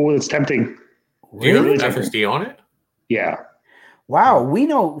 oh, it's tempting. Do you have FSD on it? Yeah. Wow,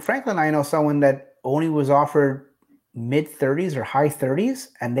 Franklin and I know someone that only was offered mid-30s or high 30s,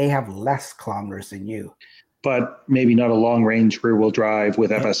 and they have less kilometers than you. But maybe not a long-range rear-wheel drive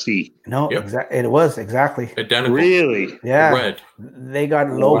with FSD. No, it was exactly. Identical. Really? Yeah. Red. They got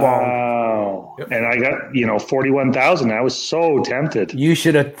lowballed. Wow. Yep. And I got, 41,000. I was so tempted. You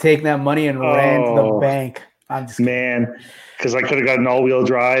should have taken that money and ran to the bank. I'm just man, because I could have got an all-wheel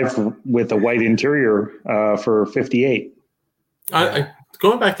drive with a white interior for 58.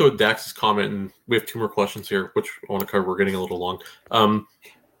 Going back to Dax's comment, and we have two more questions here, which I want to cover. We're getting a little long.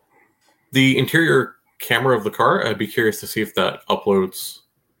 The interior camera of the car, I'd be curious to see if that uploads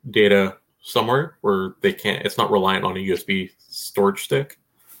data somewhere where they can't. It's not reliant on a USB storage stick.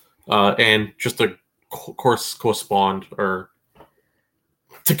 And just to correspond or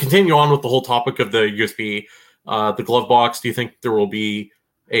to continue on with the whole topic of the USB, the glove box. Do you think there will be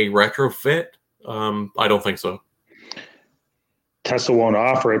a retrofit? I don't think so. Tesla won't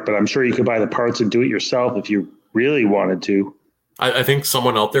offer it, but I'm sure you could buy the parts and do it yourself if you really wanted to. I think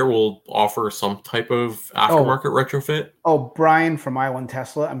someone out there will offer some type of aftermarket retrofit. Oh, Brian from I1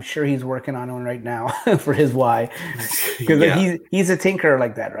 Tesla. I'm sure he's working on one right now for his Y. Because he's a tinkerer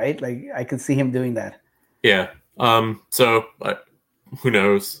like that, right? Like, I could see him doing that. Yeah. So who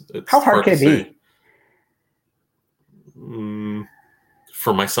knows? It's how hard can it be?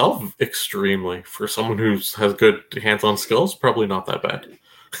 For myself, extremely. For someone who has good hands-on skills, probably not that bad.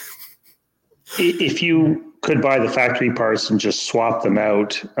 If you could buy the factory parts and just swap them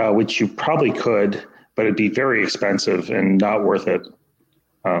out, which you probably could, but it'd be very expensive and not worth it.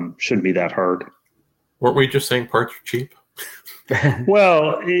 Shouldn't be that hard. Weren't we just saying parts are cheap?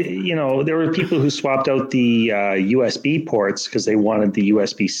 Well, there were people who swapped out the USB ports because they wanted the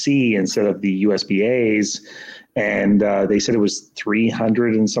USB-C instead of the USB-A's. And they said it was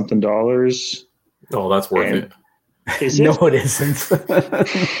 $300 and something. Oh, that's worth it. Is it? No, it isn't.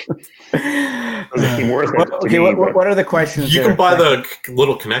 Doesn't seem worth it. Okay, what are the questions? You can buy the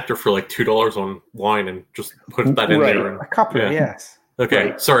little connector for like $2 online and just put that in there. And, a coupler, yes. Okay,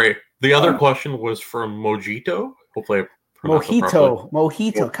 right. Sorry. The other question was from Mojito. Hopefully I pronounced it properly.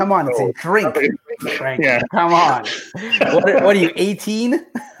 Mojito. Come on, it's a drink. Frank. Yeah. Come on. What are you, 18?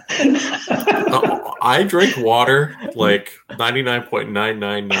 I drink water like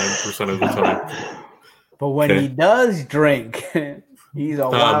 99.999% of the time. But when he does drink, he's a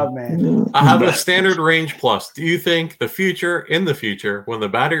wild man. I have a standard range plus. Do you think in the future, when the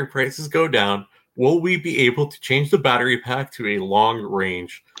battery prices go down, will we be able to change the battery pack to a long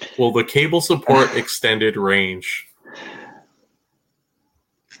range? Will the cable support extended range?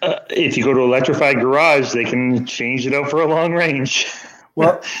 If you go to Electrified Garage, they can change it out for a long range.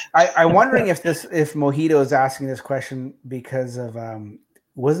 Well, I'm wondering if Mojito is asking this question because of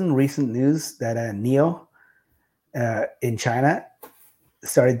wasn't recent news that NIO in China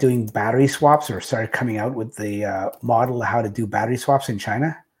started doing battery swaps or started coming out with the model of how to do battery swaps in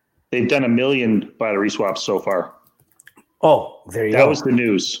China? They've done 1 million battery swaps so far. Oh, there you go. That was the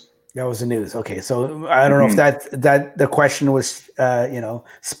news. That was the news. Okay, so I don't know if that the question was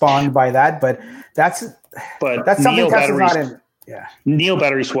spawned by that, but that's something Tesla's not in. Yeah, NIO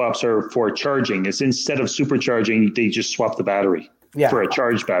battery swaps are for charging. It's instead of supercharging, they just swap the battery for a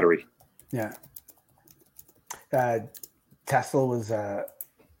charged battery. Yeah. Tesla was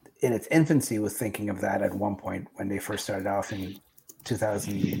in its infancy was thinking of that at one point when they first started off in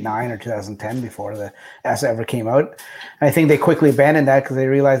 2009 or 2010 before the S ever came out. And I think they quickly abandoned that because they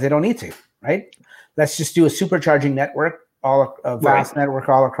realized they don't need to, right? Let's just do a supercharging network, a vast network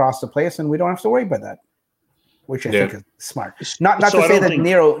all across the place, and we don't have to worry about that, which I think is smart. Not to say that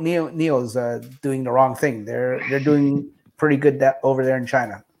NIO's doing the wrong thing. They're doing pretty good over there in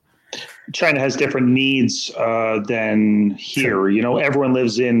China. China has different needs than here. You know, everyone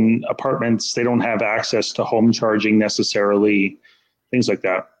lives in apartments. They don't have access to home charging necessarily, things like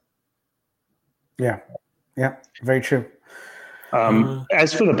that. Yeah, very true.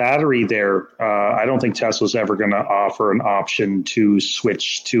 As for the battery there, I don't think Tesla's ever going to offer an option to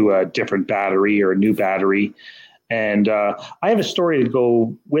switch to a different battery or a new battery. And I have a story to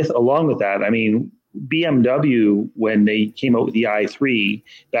go along with that. I mean, BMW, when they came out with the i3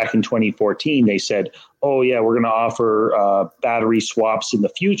 back in 2014, they said, oh, yeah, we're going to offer battery swaps in the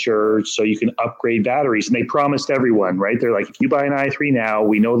future so you can upgrade batteries. And they promised everyone, right? They're like, if you buy an i3 now,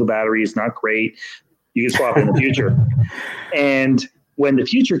 we know the battery is not great. You can swap in the future. And when the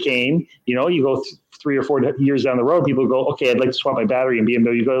future came, you know, you go 3 or 4 years down the road, people go, okay, I'd like to swap my battery. And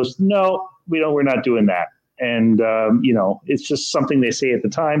BMW goes, no, we're not doing that. And, you know, it's just something they say at the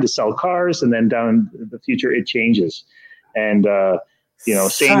time to sell cars. And then down in the future, it changes. And, you know,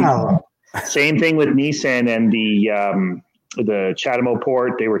 same thing with Nissan and the Chatham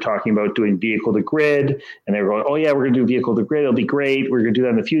port. They were talking about doing vehicle to grid. And they were going, oh, yeah, we're going to do vehicle to grid. It'll be great. We're going to do that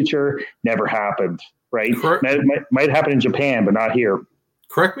in the future. Never happened. Right. Might happen in Japan, but not here.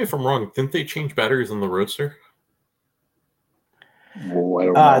 Correct me if I'm wrong. Didn't they change batteries on the Roadster? Oh, I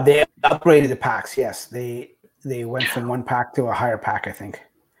don't know. They upgraded the packs. Yes, they went from one pack to a higher pack, I think.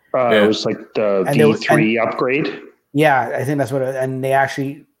 It was like the V3 upgrade. Yeah, I think that's what. And they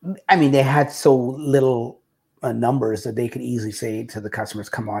actually, I mean, they had so little numbers that they could easily say to the customers,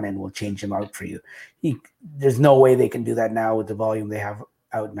 "Come on in, we'll change them out for you." There's no way they can do that now with the volume they have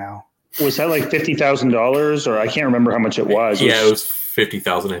out now. Was that like $50,000, or I can't remember how much it was? It was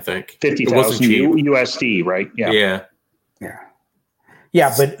 50,000, I think. 50,000 USD, right? Yeah.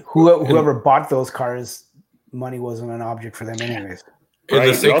 But whoever bought those cars, money wasn't an object for them, anyways. Right.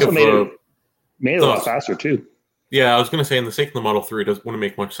 It also made it a lot faster too. Yeah, I was going to say, in the sake of the Model 3, it doesn't want to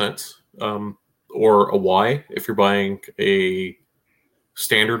make much sense. Or a Y, if you're buying a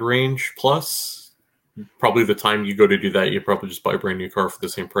standard range plus, probably the time you go to do that, you probably just buy a brand new car for the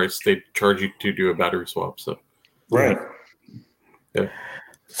same price. They charge you to do a battery swap. So, right. Yeah.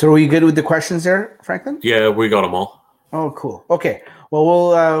 So, are you good with the questions there, Franklin? Yeah, we got them all. Oh, cool. Okay.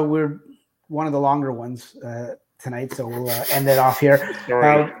 Well, we're one of the longer ones tonight, so we'll end it off here.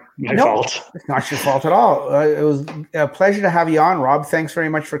 My fault. It's not your fault at all. It was a pleasure to have you on, Rob. Thanks very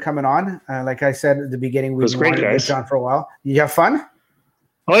much for coming on. Like I said at the beginning, we've been wanting to get you on for a while. You have fun?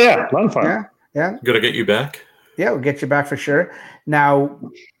 Oh, yeah. A lot of fun. Yeah. Got to get you back. Yeah, we'll get you back for sure. Now,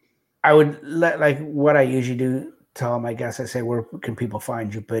 I would what I usually do, tell them, I guess I say, where can people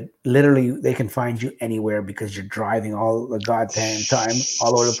find you? But literally, they can find you anywhere because you're driving all the goddamn time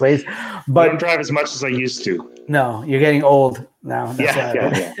all over the place. But I don't drive as much as I used to. No, you're getting old now.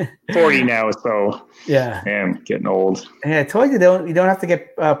 Yeah. 40 now, so yeah, I am getting old. Yeah, I told you you don't have to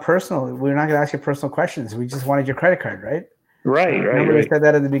get personal. We're not going to ask you personal questions. We just wanted your credit card, right? Right. Remember we said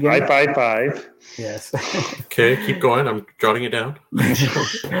that at the beginning? 555. Yes. Okay, keep going. I'm jotting it down.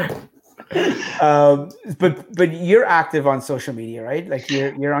 But you're active on social media, right? Like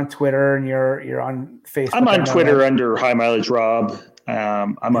you're on Twitter and you're on Facebook. I'm on Twitter under High Mileage Rob.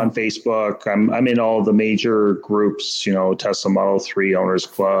 I'm on Facebook. I'm in all the major groups, you know, Tesla Model 3 Owners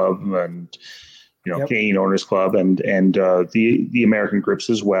Club and, you know, Canadian Owners Club and the American groups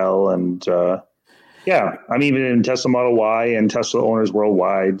as well. And I'm even in Tesla Model Y and Tesla Owners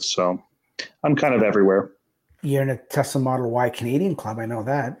Worldwide. So I'm kind of everywhere. You're in a Tesla Model Y Canadian Club. I know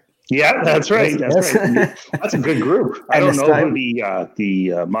that. Yeah, that's right. That's right. That's a good group. I don't know who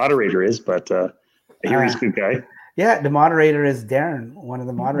the moderator is, but I hear he's a good guy. Yeah, the moderator is Darren, one of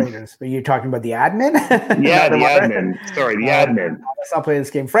the moderators. But you're talking about the admin? Yeah, the admin. Sorry, the admin. Let's not play this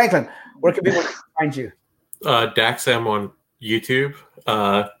game. Franklin, where can people find you? Daxam on YouTube,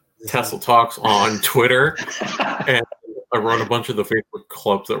 Tesla Talks on Twitter, and I run a bunch of the Facebook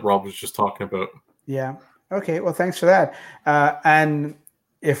clubs that Rob was just talking about. Yeah. Okay. Well, thanks for that. And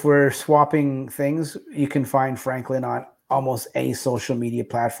if we're swapping things, you can find Franklin on almost any social media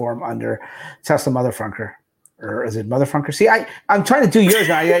platform under Tesla Motherfunker. Or is it Motherfunker? See, I'm trying to do yours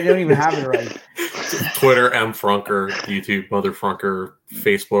now. I don't even have it right. Twitter, M Frunker, YouTube, Motherfunker,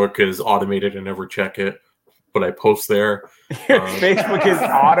 Facebook is automated. I never check it, but I post there. Facebook is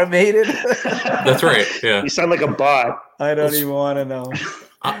automated? That's right, yeah. You sound like a bot. I don't even want to know.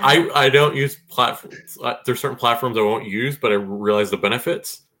 I don't use platforms. There's certain platforms I won't use, but I realize the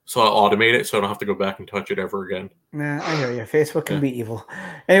benefits. So I'll automate it so I don't have to go back and touch it ever again. Nah, I hear you. Facebook can be evil.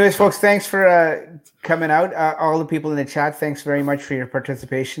 Anyways, folks, thanks for coming out. All the people in the chat, thanks very much for your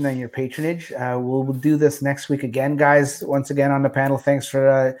participation and your patronage. We'll do this next week again, guys. Once again on the panel, thanks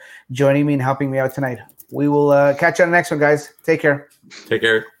for joining me and helping me out tonight. We will catch you on the next one, guys. Take care. Take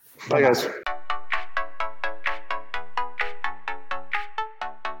care. Bye, guys.